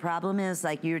 But the problem is,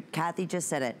 like Kathy just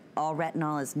said it, all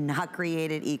retinol is not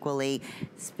created equally,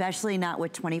 especially not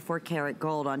with 24 karat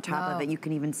gold on top of it. You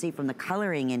can even see from the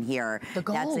coloring in here. The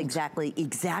gold. That's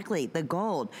exactly the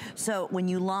gold. So when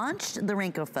you launched the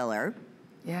wrinkle filler,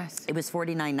 it was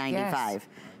 $49.95.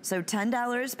 So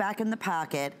 $10 back in the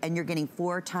pocket, and you're getting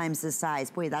 4 times the size.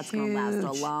 Boy, that's gonna last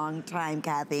a long time,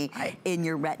 Kathy, in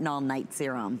your retinol night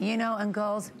serum. You know, and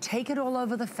girls, take it all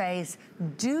over the face.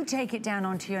 Do take it down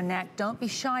onto your neck. Don't be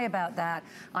shy about that.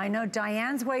 I know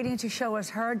Diane's waiting to show us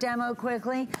her demo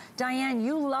quickly. Diane,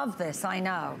 you love this, I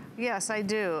know. Yes, I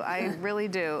do. I really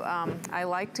do. I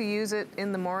like to use it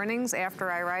in the mornings after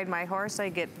I ride my horse. I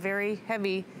get very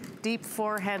heavy, deep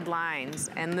forehead lines,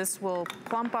 and this will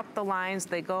plump up the lines.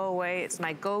 They go away. It's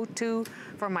my go-to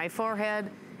for my forehead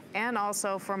and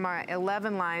also for my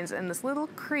 11 lines and this little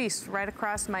crease right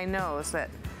across my nose that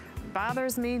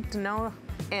bothers me to no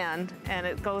end, and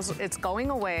it's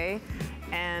going away,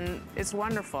 and it's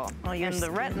wonderful. And the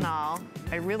retinol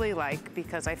I really like,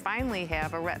 because I finally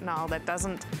have a retinol that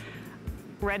doesn't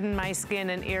redden my skin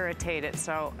and irritate it.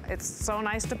 So it's so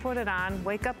nice to put it on,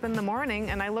 wake up in the morning,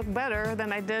 and I look better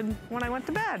than I did when I went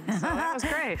to bed. So that was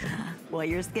great. Well,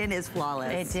 your skin is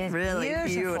flawless. It is really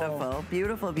beautiful.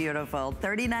 Beautiful, beautiful.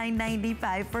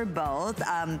 $39.95 for both.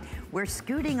 We're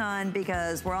scooting on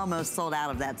because we're almost sold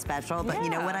out of that special, but you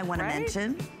know what I want to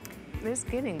mention? It's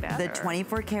getting better. The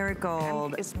 24 karat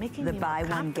gold, the buy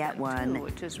one, get one,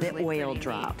 the oil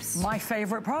drops. My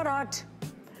favorite product.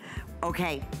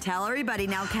 Okay, tell everybody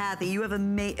now, Kathy, you have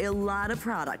a lot of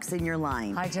products in your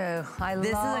line. I do. This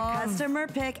is a customer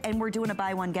pick, and we're doing a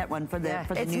buy one, get one for the new year.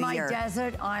 It's my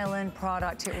desert island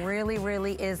product. It really,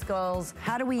 really is, girls.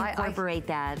 How do we incorporate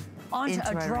that? Onto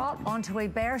a drop, onto a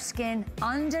bare skin,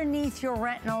 underneath your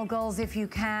retinol, girls, if you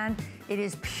can. It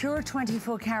is pure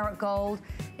 24 karat gold.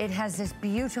 It has this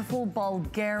beautiful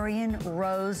Bulgarian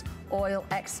rose oil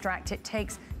extract. It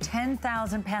takes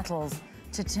 10,000 petals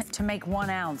to make 1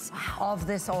 ounce of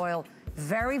this oil.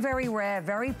 Very, very rare,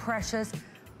 very precious.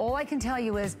 all I can tell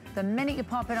you is the minute you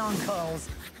pop it on, girls,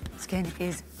 skin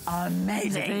is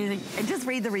amazing. And just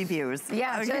read the reviews.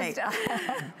 Yeah, okay.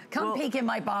 just come peek in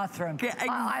my bathroom.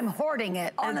 I'm hoarding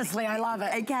it. Honestly, I love it.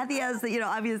 And Kathy has, you know,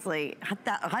 obviously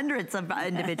hundreds of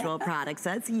individual products.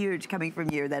 That's huge coming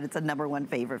from you that it's a #1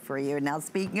 favorite for you. Now,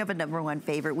 speaking of a #1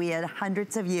 favorite, we had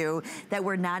hundreds of you that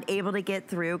were not able to get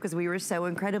through because we were so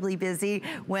incredibly busy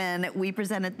when we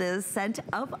presented this scent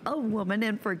of a woman,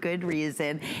 and for good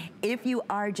reason. If you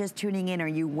are just tuning in or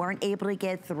you weren't able to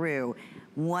get through,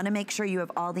 want to make sure you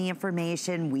have all the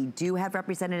information. We do have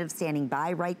representatives standing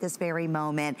by right this very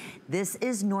moment. This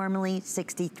is normally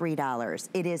 $63.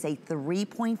 It is a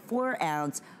 3.4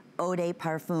 ounce eau de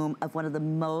parfum of one of the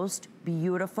most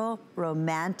beautiful,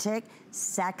 romantic,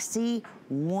 sexy,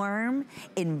 warm,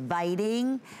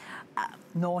 inviting,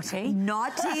 naughty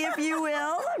if you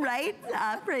will, right?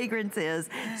 Fragrances.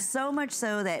 So much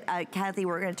so that, Kathy,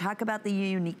 we're going to talk about the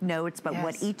unique notes, but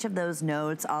what each of those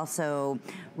notes also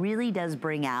really does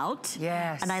bring out.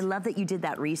 Yes. And I love that you did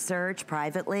that research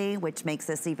privately, which makes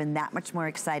this even that much more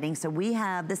exciting. So we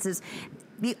have, this is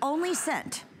the only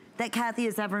scent that Kathy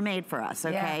has ever made for us,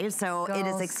 okay? So it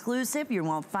is exclusive. You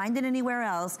won't find it anywhere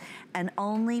else. And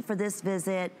only for this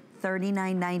visit,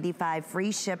 $39.95,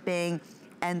 free shipping,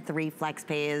 and 3 flex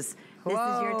pays. This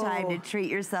is your time to treat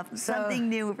yourself to something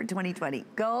new for 2020.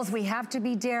 Girls, we have to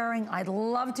be daring. I'd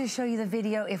love to show you the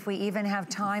video if we even have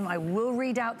time. I will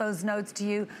read out those notes to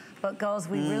you. But girls,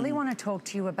 we really want to talk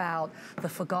to you about the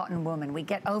forgotten woman. We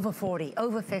get over 40,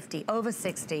 over 50, over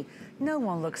 60. No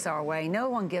one looks our way. No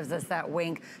one gives us that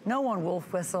wink. No one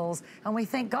wolf whistles. And we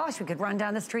think, gosh, we could run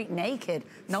down the street naked.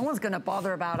 No one's going to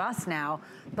bother about us now.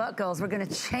 But girls, we're going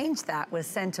to change that with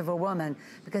Scent of a Woman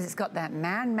because it's got that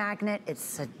man magnet. It's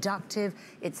seductive.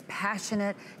 It's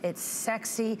passionate. It's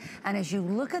sexy. And as you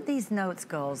look at these notes,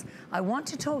 girls, I want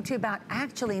to talk to you about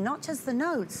actually not just the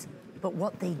notes, but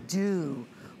what they do.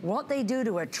 What they do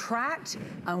to attract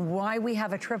and why we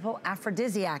have a triple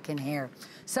aphrodisiac in here.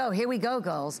 So here we go,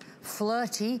 girls.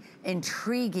 Flirty,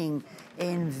 intriguing,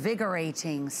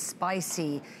 invigorating,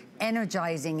 spicy,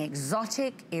 energizing,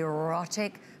 exotic,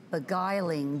 erotic,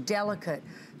 beguiling, delicate,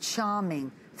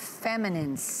 charming,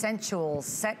 feminine, sensual,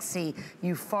 sexy,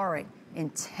 euphoric,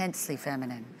 intensely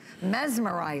feminine,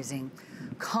 mesmerizing,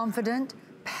 confident,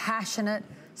 passionate,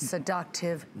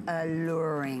 seductive,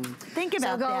 alluring. Think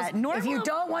about that. If you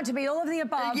don't want to be all of the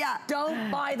above, don't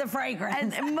buy the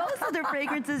fragrance. And most of the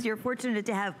fragrances, you're fortunate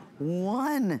to have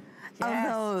one of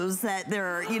those that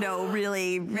they're, you know,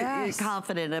 really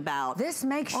confident about. This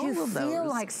makes you feel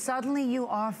like suddenly you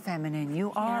are feminine,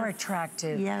 you are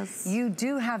attractive. Yes. You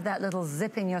do have that little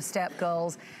zip in your step,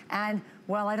 girls. And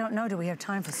well, I don't know, do we have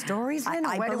time for stories, Lynn?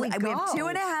 Where do we go? We have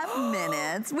 2.5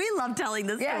 minutes. We love telling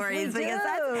the stories. We do.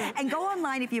 And go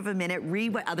online if you have a minute,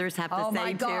 read what others have to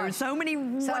say too. So many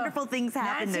wonderful things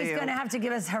happen to you. Nancy's gonna have to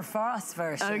give us her fast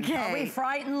version. Okay. Are we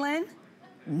frightened, Lynn?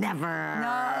 Never.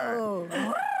 No.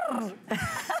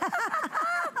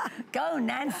 Go,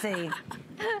 Nancy.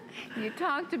 You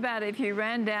talked about if you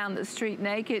ran down the street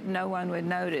naked, no one would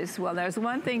notice. Well, there's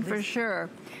one thing for sure.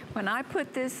 When I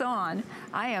put this on,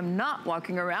 I am not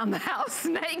walking around the house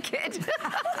naked.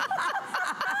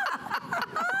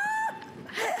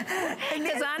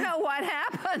 Because I know what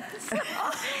happens.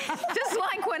 Just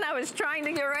like when I was trying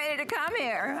to get ready to come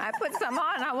here. I put some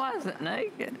on, I wasn't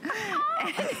naked. And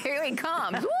here he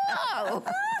comes. Whoa!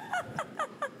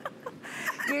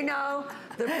 You know,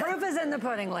 the proof is in the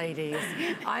pudding, ladies.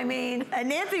 I mean... And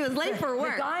Nancy was late for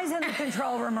work. The guys in the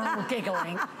control room are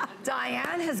giggling.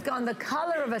 Diane has gone the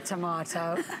color of a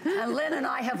tomato, and Lynn and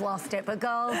I have lost it. But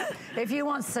girls, if you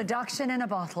want seduction in a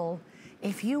bottle,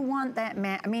 if you want that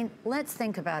man... I mean, let's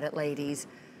think about it, ladies.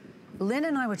 Lynn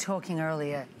and I were talking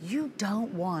earlier. You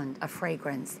don't want a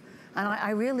fragrance. And I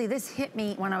really... This hit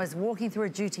me when I was walking through a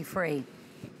duty-free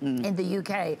in the UK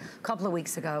a couple of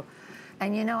weeks ago.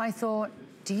 And, you know, I thought...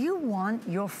 Do you want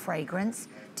your fragrance?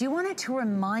 Do you want it to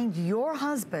remind your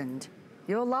husband,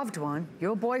 your loved one,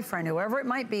 your boyfriend, whoever it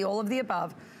might be, all of the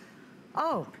above,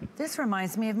 oh, this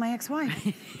reminds me of my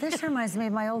ex-wife. This reminds me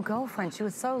of my old girlfriend. She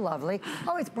was so lovely.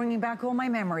 Oh, it's bringing back all my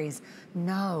memories.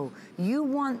 No, you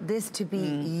want this to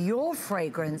be your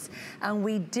fragrance. And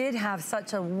we did have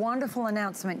such a wonderful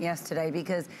announcement yesterday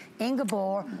because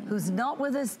Ingeborg, who's not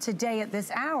with us today at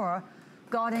this hour,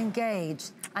 got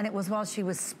engaged, and it was while she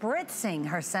was spritzing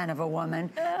her Scent of a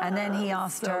Woman, and then he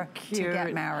asked her to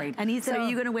get married. And he said, are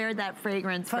you going to wear that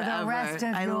fragrance for forever? the rest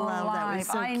of your life? That. It was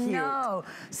so I cute. know.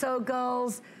 So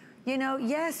girls, you know,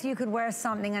 yes, you could wear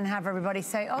something and have everybody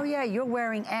say, oh yeah, you're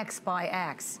wearing X by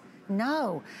X.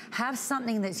 No, have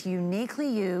something that's uniquely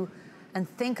you, and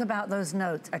think about those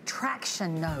notes,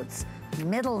 attraction notes,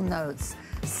 middle notes,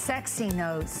 sexy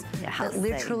notes, that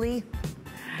literally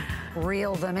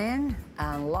reel them in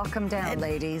and lock them down,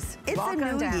 ladies. It's a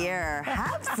new year.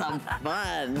 Have some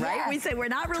fun, right? Yes. We say we're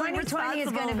not really 2020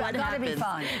 responsible is for what happens. Be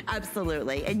fun.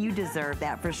 Absolutely, and you deserve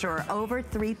that for sure. Over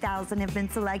 3,000 have been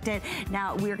selected.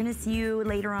 Now, we're gonna see you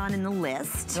later on in the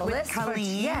list. The list,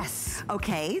 Colleen. yes.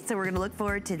 Okay, so we're gonna look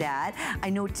forward to that. I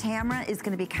know Tamara is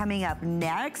gonna be coming up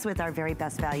next with our very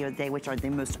best value of the day, which are the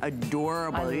most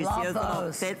adorable. I you love see those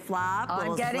little fit flop,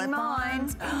 I'm getting mine.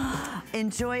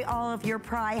 Enjoy all of your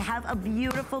Prai. Have a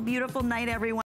beautiful, beautiful night, everyone.